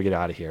you before we get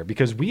out of here,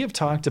 because we have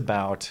talked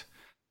about,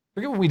 I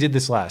forget when we did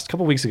this last, a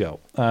couple weeks ago.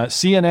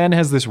 CNN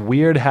has this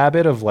weird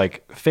habit of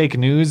like fake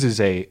news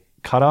is a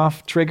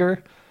cutoff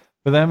trigger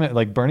for them.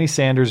 Like Bernie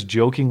Sanders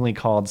jokingly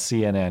called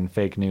CNN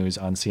fake news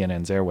on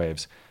CNN's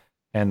airwaves.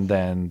 and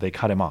then they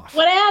cut him off.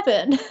 What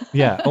happened?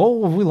 Yeah.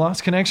 Oh, we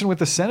lost connection with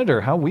the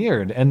senator. How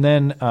weird. And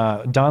then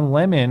Don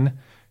Lemon,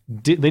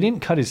 they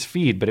didn't cut his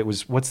feed, but it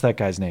was, what's that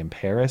guy's name?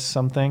 Paris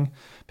something?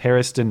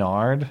 Paris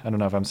Denard? I don't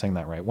know if I'm saying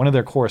that right. One of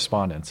their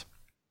correspondents.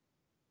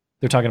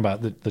 They're talking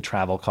about the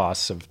travel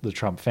costs of the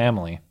Trump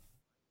family.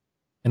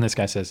 And this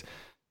guy says,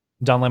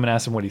 Don Lemon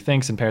asks him what he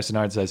thinks, and Paris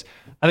Denard says,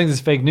 I think this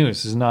is fake news.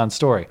 This is a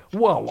non-story.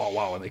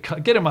 Whoa. And they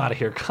get him out of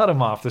here. Cut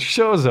him off. The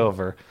show's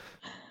over.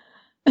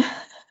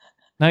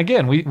 Now,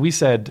 again, we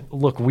said,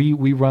 look,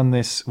 we run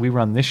this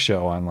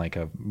show on like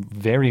a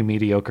very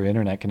mediocre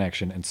internet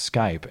connection and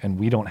Skype, and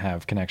we don't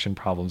have connection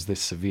problems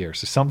this severe.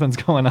 So something's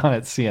going on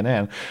at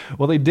CNN.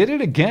 Well, they did it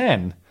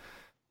again.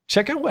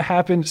 Check out what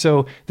happened.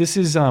 So this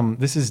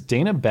is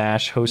Dana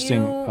Bash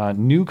hosting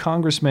new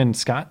Congressman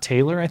Scott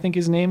Taylor, I think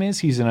his name is.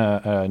 He's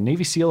a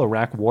Navy SEAL,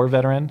 Iraq war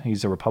veteran.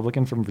 He's a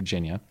Republican from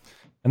Virginia.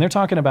 And they're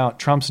talking about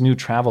Trump's new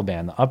travel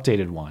ban, the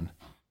updated one,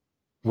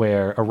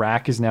 where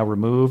Iraq is now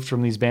removed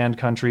from these banned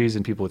countries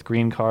and people with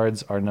green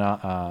cards are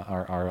not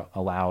are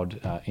allowed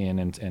in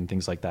and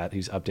things like that.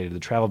 He's updated the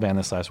travel ban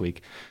this last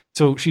week.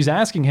 So she's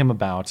asking him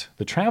about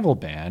the travel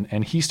ban,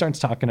 and he starts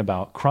talking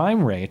about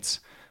crime rates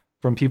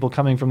from people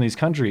coming from these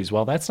countries.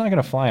 Well, that's not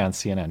going to fly on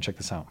CNN. Check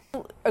this out.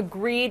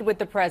 Agreed with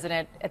the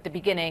president at the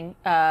beginning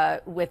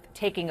with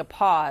taking a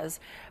pause,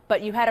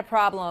 but you had a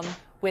problem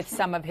with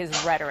some of his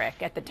rhetoric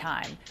at the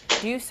time.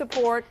 Do you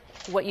support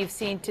what you've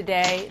seen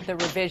today, the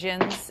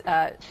revisions,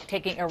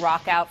 taking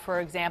Iraq out, for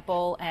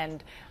example,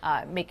 and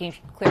making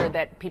clear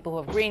that people who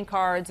have green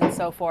cards and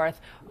so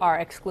forth are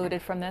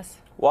excluded from this?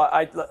 Well,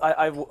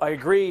 I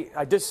agree.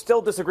 I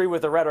still disagree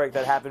with the rhetoric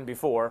that happened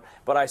before,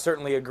 but I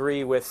certainly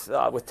agree with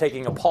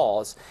taking a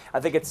pause. I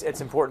think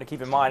it's important to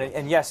keep in mind,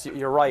 and yes,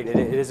 you're right. It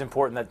is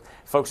important that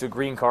folks with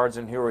green cards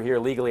and who are here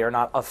legally are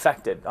not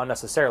affected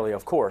unnecessarily,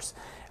 of course.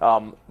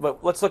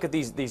 But let's look at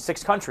these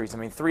 6 countries. I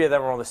mean, 3 of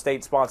them are on the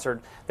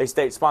state-sponsored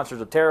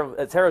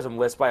terrorism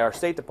list by our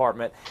State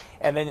Department,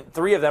 and then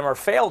 3 of them are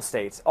failed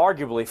states.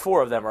 Arguably,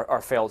 4 of them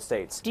are failed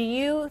states. Do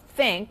you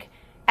think,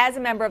 as a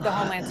member of the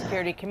Homeland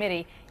Security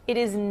Committee, it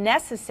is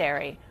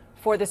necessary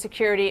for the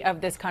security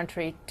of this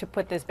country to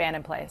put this ban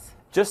in place?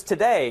 Just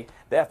today,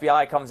 the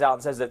FBI comes out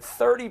and says that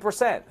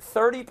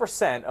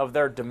 30% of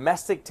their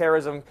domestic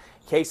terrorism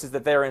cases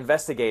that they're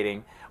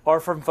investigating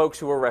are from folks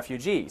who are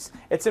refugees.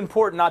 It's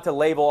important not to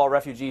label all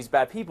refugees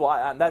bad people.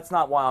 That's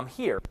not why I'm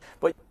here.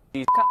 But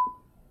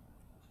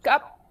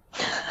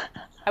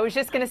I was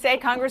just going to say,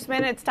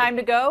 Congressman, it's time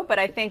to go, but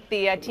I think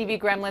the TV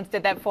gremlins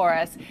did that for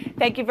us.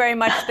 Thank you very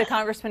much, the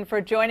Congressman,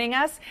 for joining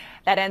us.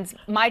 That ends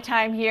my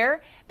time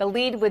here. The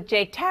lead with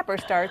Jake Tapper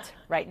starts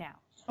right now.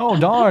 Oh,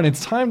 darn,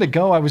 it's time to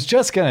go. I was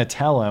just going to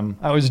tell him.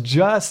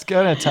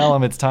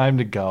 It's time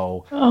to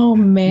go. Oh,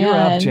 man. You're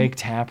up, Jake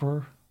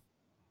Tapper.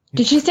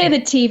 Did she say the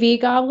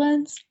TV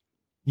goblins?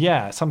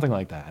 Yeah, something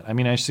like that. I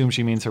mean, I assume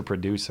she means her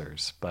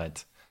producers,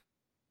 but...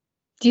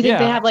 Do you think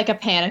they have like a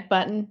panic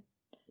button?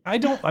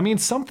 I mean,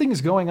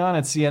 something's going on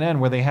at CNN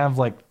where they have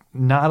like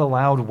not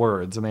allowed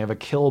words and they have a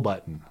kill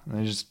button. And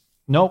they just,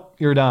 nope,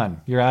 you're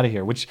done. You're out of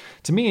here. Which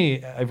to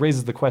me, it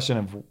raises the question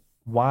of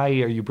why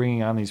are you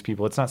bringing on these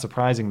people? It's not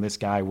surprising this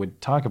guy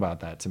would talk about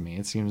that to me.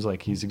 It seems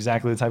like he's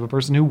exactly the type of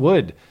person who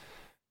would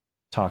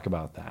talk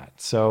about that.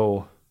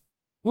 So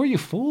who are you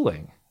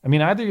fooling? I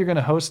mean, either you're going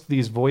to host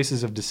these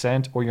voices of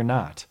dissent or you're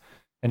not.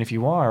 And if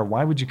you are,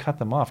 why would you cut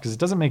them off? Because it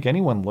doesn't make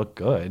anyone look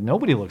good.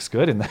 Nobody looks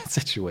good in that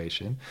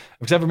situation,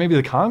 except for maybe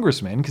the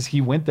congressman, because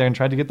he went there and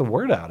tried to get the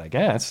word out, I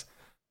guess.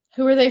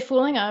 Who are they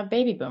fooling?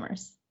 Baby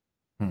boomers.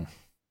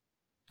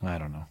 I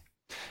don't know.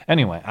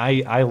 Anyway,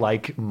 I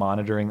like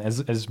monitoring.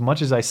 As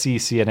much as I see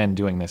CNN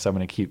doing this, I'm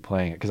going to keep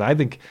playing it because I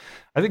think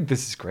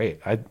this is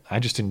great. I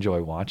just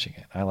enjoy watching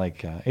it. I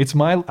like it's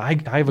my I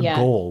have a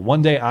goal.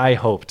 One day I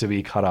hope to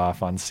be cut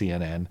off on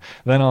CNN.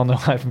 Then I'll know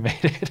I've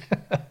made it.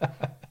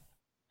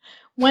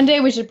 One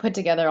day we should put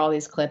together all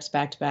these clips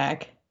back to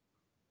back.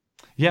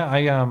 Yeah,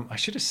 I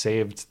should have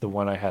saved the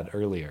one I had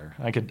earlier.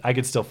 I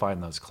could still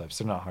find those clips.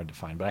 They're not hard to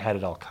find, but I had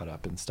it all cut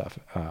up and stuff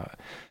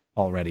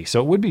already. So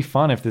it would be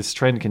fun if this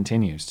trend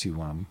continues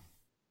to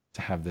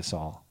have this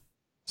all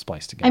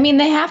spliced together. I mean,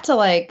 they have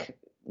to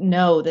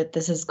know that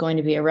this is going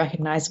to be a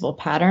recognizable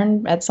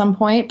pattern at some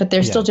point, but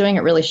they're still doing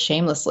it really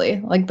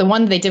shamelessly. Like the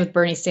one they did with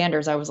Bernie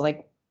Sanders, I was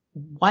like,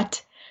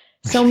 what?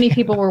 So many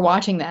people were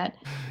watching that.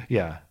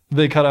 Yeah.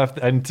 They cut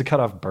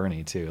off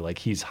Bernie too. Like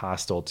he's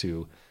hostile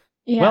to.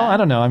 Yeah. Well, I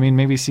don't know. I mean,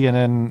 maybe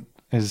CNN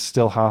is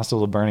still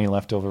hostile to Bernie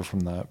left over from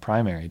the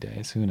primary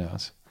days. Who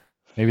knows?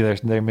 Maybe they're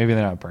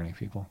not Bernie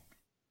people.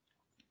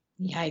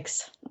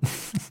 Yikes.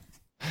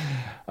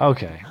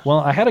 Okay. Well,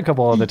 I had a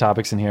couple other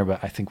topics in here,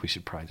 but I think we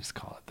should probably just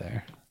call it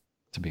there.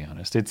 To be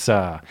honest, it's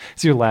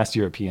your last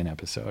European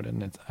episode,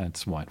 and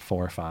it's what,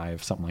 4 or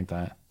 5, something like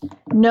that.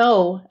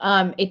 No,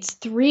 it's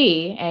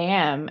 3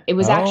 a.m. It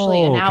was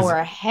actually an hour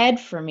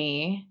ahead for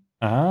me.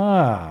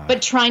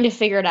 But trying to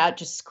figure it out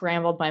just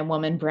scrambled my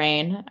woman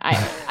brain.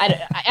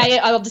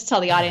 I'll just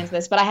tell the audience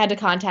this, but I had to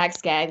contact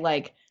Skag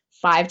like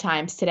 5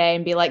 times today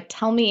and be like,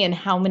 tell me in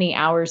how many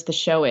hours the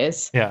show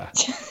is. Yeah.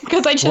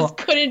 Because I just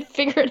couldn't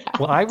figure it out.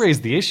 Well, I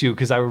raised the issue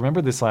because I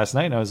remember this last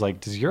night and I was like,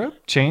 does Europe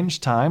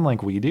change time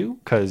like we do?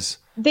 Because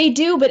they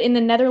do, but in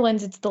the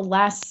Netherlands, it's the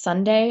last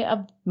Sunday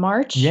of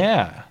March.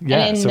 Yeah.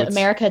 And in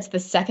America, it's the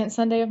second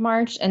Sunday of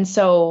March. And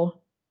so,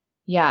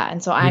 I'm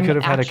could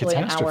have had a actually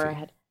an catastrophe. hour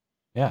ahead.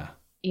 Yeah.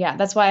 Yeah,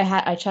 that's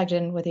why I checked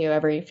in with you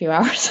every few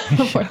hours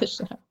before the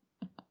show.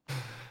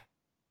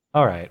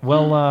 All right.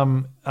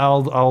 Well,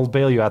 I'll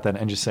bail you out then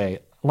and just say,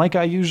 like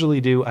I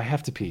usually do, I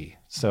have to pee.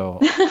 So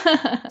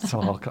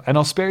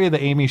I'll spare you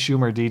the Amy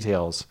Schumer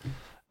details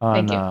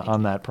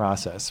on that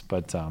process.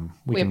 But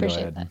we can go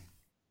ahead.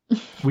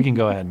 We can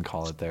go ahead and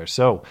call it there.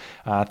 So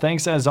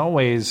thanks as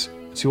always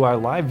to our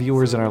live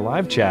viewers and our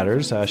live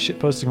chatters,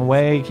 shitposting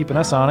away, keeping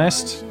us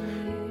honest.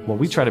 Well,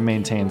 we try to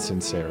maintain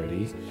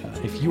sincerity.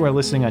 If you are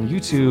listening on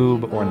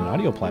YouTube or on an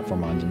audio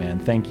platform on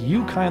demand, thank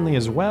you kindly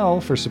as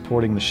well for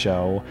supporting the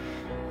show.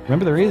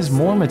 Remember, there is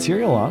more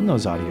material on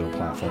those audio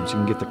platforms. You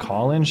can get the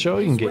call-in show.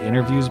 You can get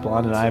interviews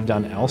Blonde and I have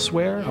done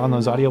elsewhere on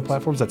those audio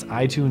platforms. That's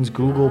iTunes,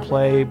 Google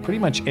Play, pretty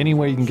much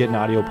anywhere you can get an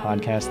audio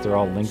podcast. They're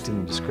all linked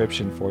in the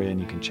description for you, and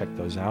you can check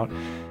those out.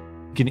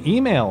 You can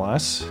email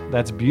us.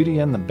 That's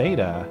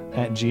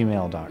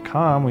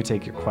beautyandthebeta@gmail.com. We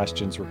take your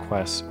questions,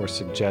 requests, or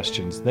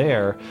suggestions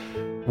there.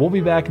 We'll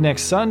be back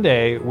next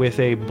Sunday with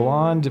a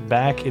Blonde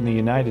back in the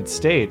United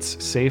States,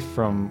 safe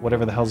from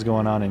whatever the hell's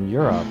going on in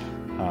Europe.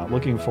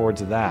 Looking forward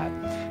to that.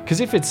 Because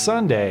if it's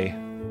Sunday,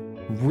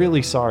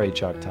 really sorry,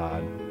 Chuck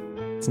Todd.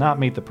 It's not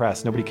Meet the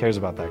Press. Nobody cares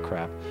about that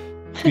crap.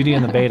 Beauty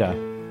and the Beta.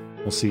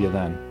 We'll see you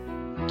then.